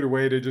really good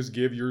way to just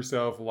give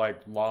yourself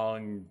like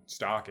long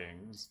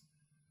stockings.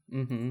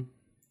 Mm-hmm.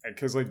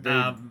 Because like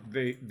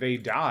they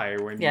die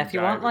when Yeah, you if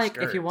you dye want the like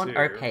skirt, if you want too.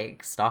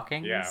 opaque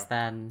stockings, Yeah.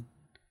 then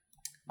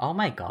oh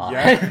my god.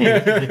 Yeah.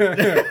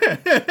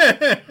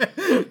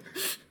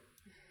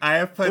 I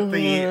have put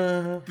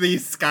the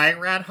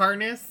Skyrat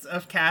harness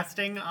of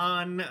casting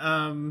on,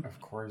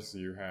 Of course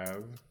you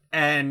have.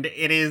 and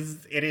it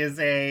is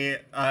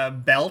a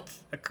belt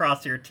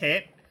across your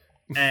tit,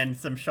 and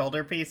some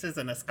shoulder pieces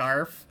and a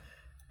scarf,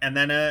 and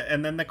then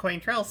the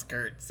Quaintrell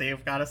skirt. So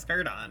you've got a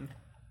skirt on.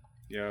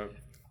 Yep.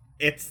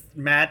 It's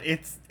mad.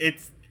 It's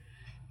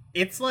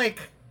like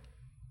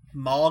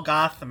Mall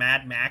Goth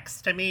Mad Max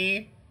to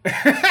me.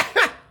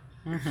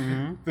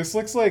 Mm-hmm. This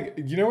looks like,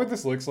 you know what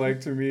this looks like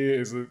to me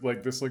is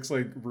like this looks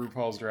like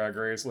RuPaul's Drag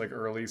Race like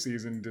early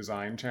season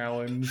design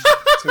challenge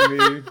to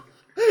me.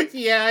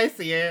 Yeah, I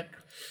see it.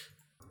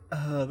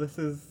 Oh, this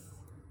is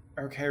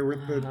Okay,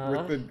 with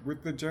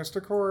the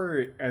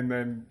Justicore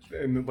and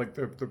like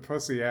the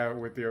pussy out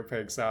with the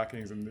opaque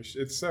stockings and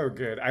it's so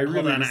good. I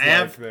really on, just I like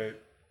have- that.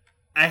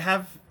 I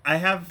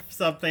have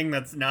something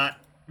that's not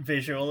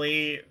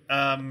visually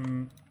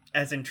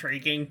as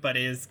intriguing, but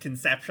is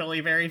conceptually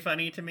very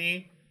funny to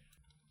me.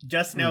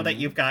 Just know that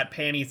you've got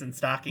panties and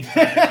stockings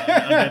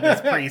under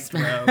this priest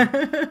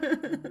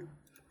robe.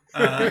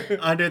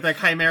 Under the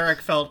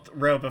chimeric felt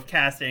robe of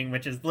casting,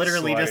 which is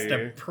literally just a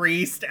Slutty.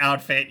 priest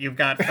outfit. You've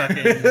got fucking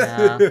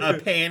Yeah. a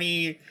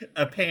panty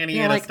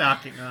Yeah, and like- a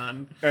stocking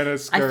on. And a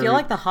skirt. I feel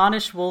like the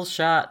harnish wool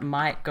shirt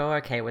might go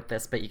okay with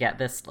this, but you get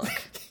this look.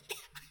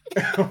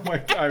 Oh my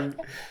god.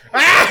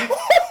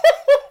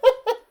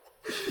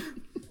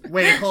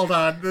 Wait, hold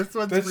on. This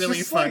one's That's really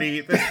just like-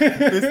 funny.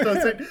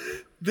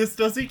 This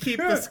doesn't keep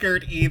the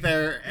skirt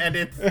either, and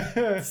it's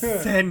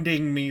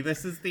sending me.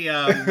 This is the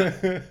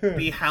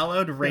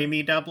hallowed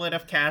Raimi doublet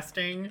of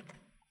casting.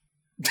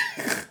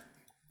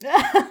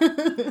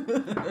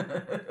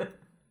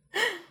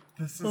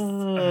 This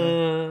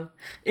is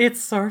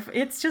It's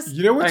just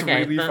You know what's okay,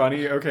 really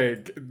funny?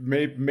 Okay,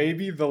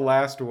 maybe the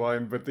last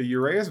one, but the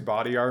Uraeus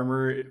body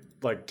armor,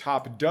 like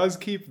top, does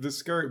keep the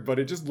skirt, but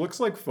it just looks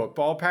like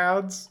football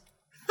pads.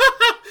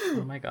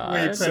 Oh my god.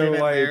 Wait, So Put it in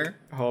like, there.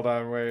 hold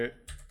on, wait.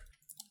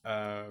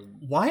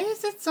 why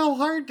is it so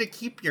hard to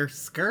keep your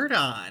skirt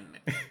on?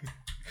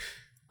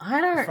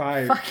 I don't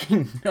Fine.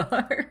 fucking know.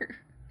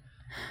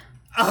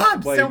 Oh,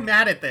 I'm so Like-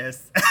 mad at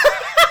this.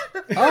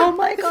 Oh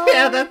my god.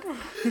 Yeah,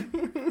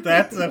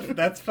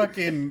 that's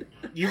fucking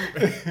you.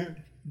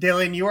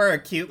 Dylan, you are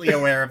acutely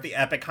aware of the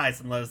epic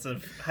highs and lows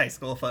of high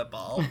school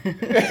football.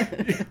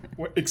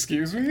 What,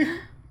 excuse me?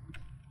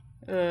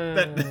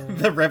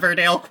 The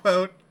Riverdale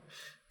quote.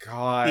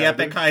 God. The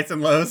epic highs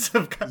and lows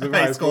of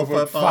high school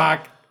football.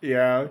 Fuck.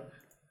 Yeah.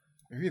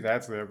 Maybe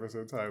that's the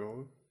episode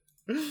title.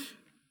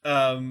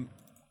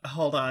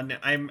 Hold on.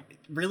 I'm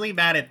really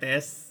mad at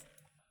this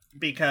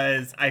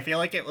because I feel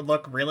like it would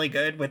look really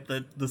good with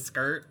the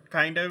skirt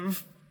kind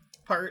of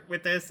part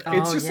with this.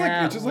 It's just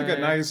yeah, like a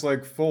nice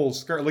like full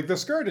skirt. Like the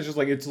skirt is just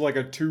like it's like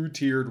a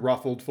 2-tiered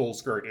ruffled full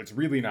skirt. It's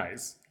really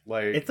nice.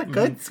 Like It's a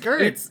good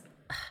skirt.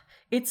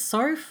 It's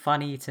so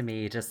funny to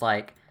me, just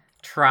like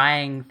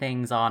trying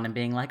things on and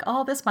being like,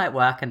 "Oh, this might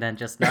work," and then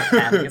just no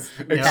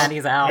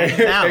panties out.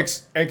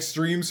 out.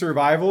 extreme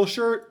survival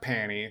shirt,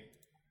 panty.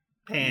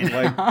 Pan.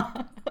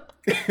 Like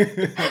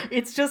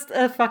It's just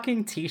a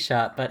fucking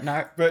t-shirt, but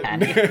no but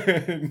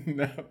panty.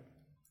 no.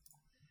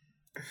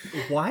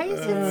 Why is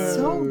it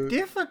so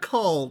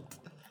difficult?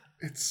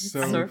 It's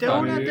so I funny.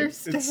 don't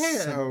understand.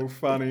 It's so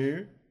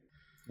funny.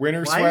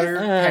 Winter Why sweater,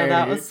 panty.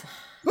 That was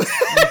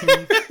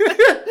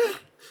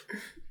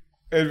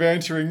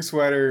Adventuring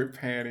sweater,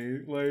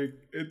 panty. Like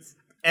it's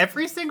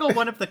Every single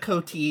one of the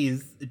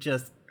coatees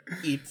just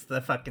eats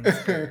the fucking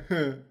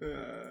skirt.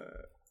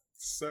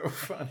 So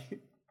funny.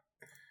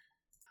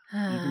 You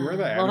can wear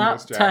the Well,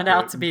 Animus that turned out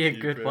jacket to be a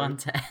and good keep one it.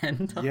 to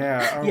end on.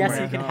 Yeah, oh yes,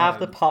 my you can have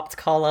the God. popped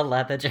collar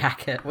leather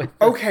jacket with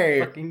the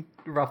Okay. fucking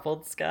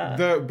ruffled skirt.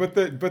 But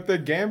the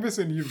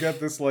Gambeson, you've got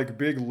this like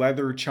big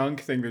leather chunk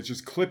thing that's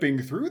just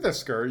clipping through the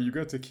skirt. You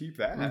got to keep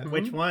that. Mhm.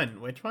 Which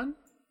one? Which one?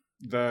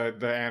 The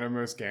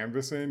Animus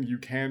Gambeson you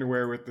can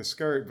wear with the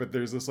skirt, but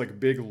there's this like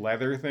big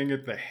leather thing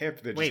at the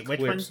hip that Wait, just which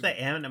clips. one's the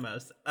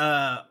Animus?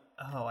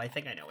 Oh, I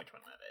think I know which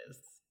one that is.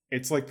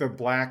 It's like the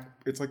black.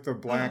 It's like the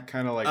black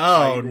kind of like.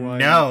 Oh tight one.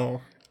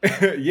 no!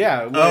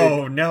 Yeah. Like,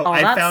 Oh no! oh,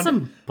 I that's found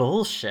some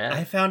bullshit.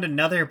 I found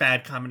another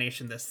bad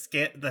combination. The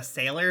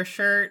sailor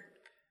shirt.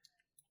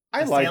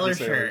 I the like sailor the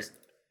sailors. shirt.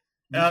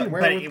 You can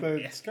wear but it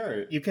with the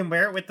skirt. You can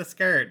wear it with the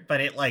skirt, but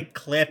it like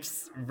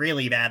clips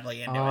really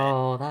badly into it.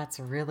 Oh, that's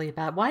really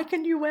bad. Why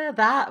can you wear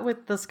that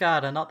with the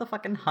skirt and not the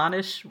fucking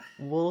harnish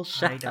wool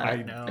shirt? I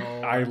don't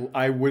know.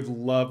 I would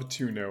love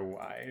to know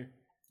why.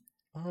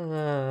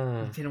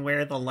 Ugh. You can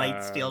wear the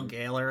light steel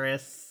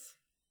Galeris.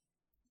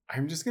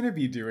 I'm just gonna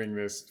be doing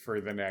this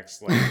for the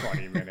next like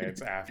 20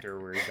 minutes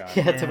after we're done.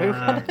 Yeah, do we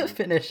Yeah. want to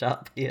finish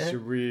up here?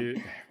 Should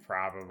we?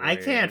 Probably. I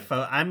can't.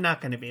 I'm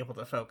not going to be able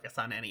to focus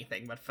on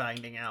anything but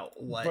finding out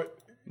what. But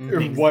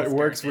Mhm. what the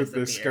works skirt with the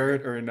disappear.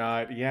 skirt or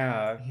not?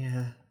 Yeah.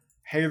 Yeah.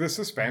 Hey, the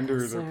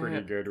suspenders are So- pretty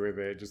good with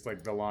it. Just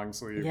like the long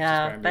sleeve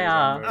Yeah, suspenders. they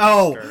on are. the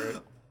Oh!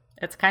 skirt.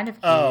 It's kind of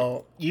cute.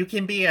 Oh, you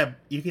can be a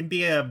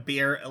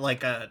beer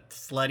like a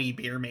slutty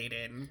beer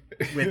maiden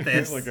with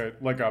this.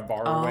 like a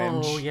bar Oh,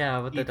 wench. yeah,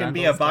 with the You can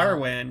be a dundle bar stuff.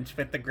 wench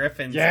with the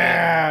griffins.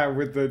 Yeah,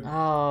 with the.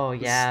 Oh,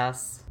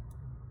 yes.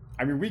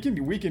 I mean,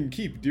 we can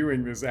keep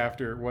doing this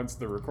after once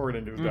the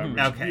recording is done. Mhm.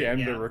 We should Okay, end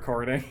yeah. the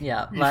recording.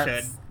 Yeah, You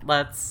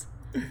let's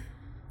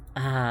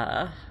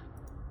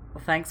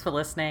thanks for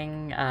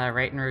listening.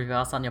 Rate and review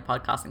us on your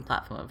podcasting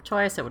platform of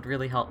choice. It would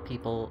really help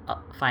people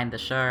find the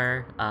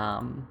show.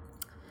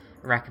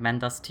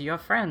 Recommend us to your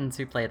friends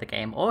who play the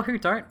game or who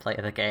don't play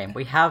the game.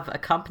 We have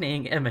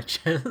accompanying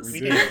images.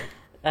 We do.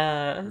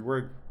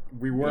 do.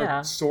 We work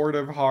Yeah. sort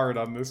of hard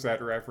on the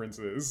set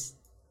references.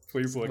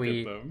 Please look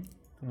We at them.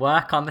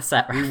 Work on the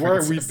set The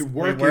references.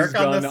 work work is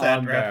on the done set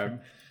on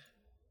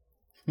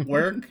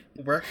them.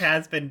 Work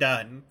has been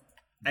done.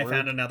 I Work-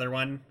 found another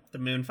one. The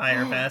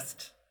Moonfire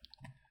vest.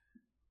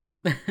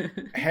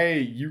 Hey,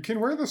 you can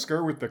wear the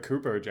skirt with the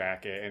Kupo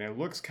jacket, and it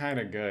looks kind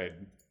of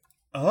good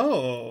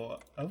Oh,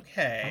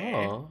 okay.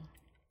 Oh.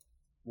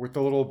 with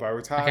the little bow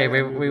tie. Okay,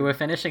 we under were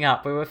finishing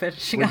up. We were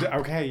finishing the-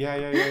 up. Okay,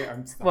 yeah.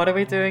 What are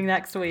we doing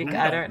next week?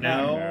 I I don't don't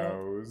know. Who know.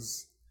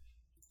 knows?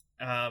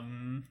 Play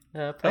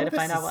Oh, to this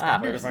find out is- what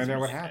Where to happens. find out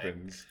what really good.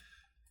 happens.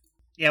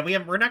 Yeah,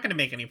 we're not going to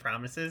make any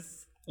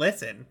promises.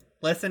 Listen,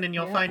 and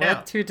you'll Yeah, find we're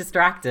out. too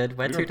distracted.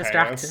 We're You too don't pay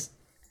distracted. us.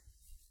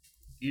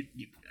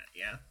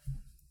 Yeah.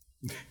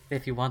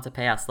 If you want to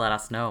pay us, let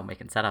us know. and We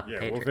can set up a Yeah,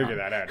 Patreon. we'll figure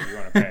that out if you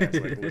want to pay us.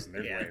 Like, listen,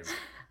 there's Yeah. ways.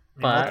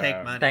 But we'll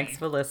take money. thanks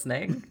for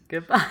listening.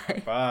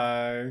 Goodbye.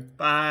 Bye.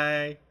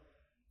 Bye.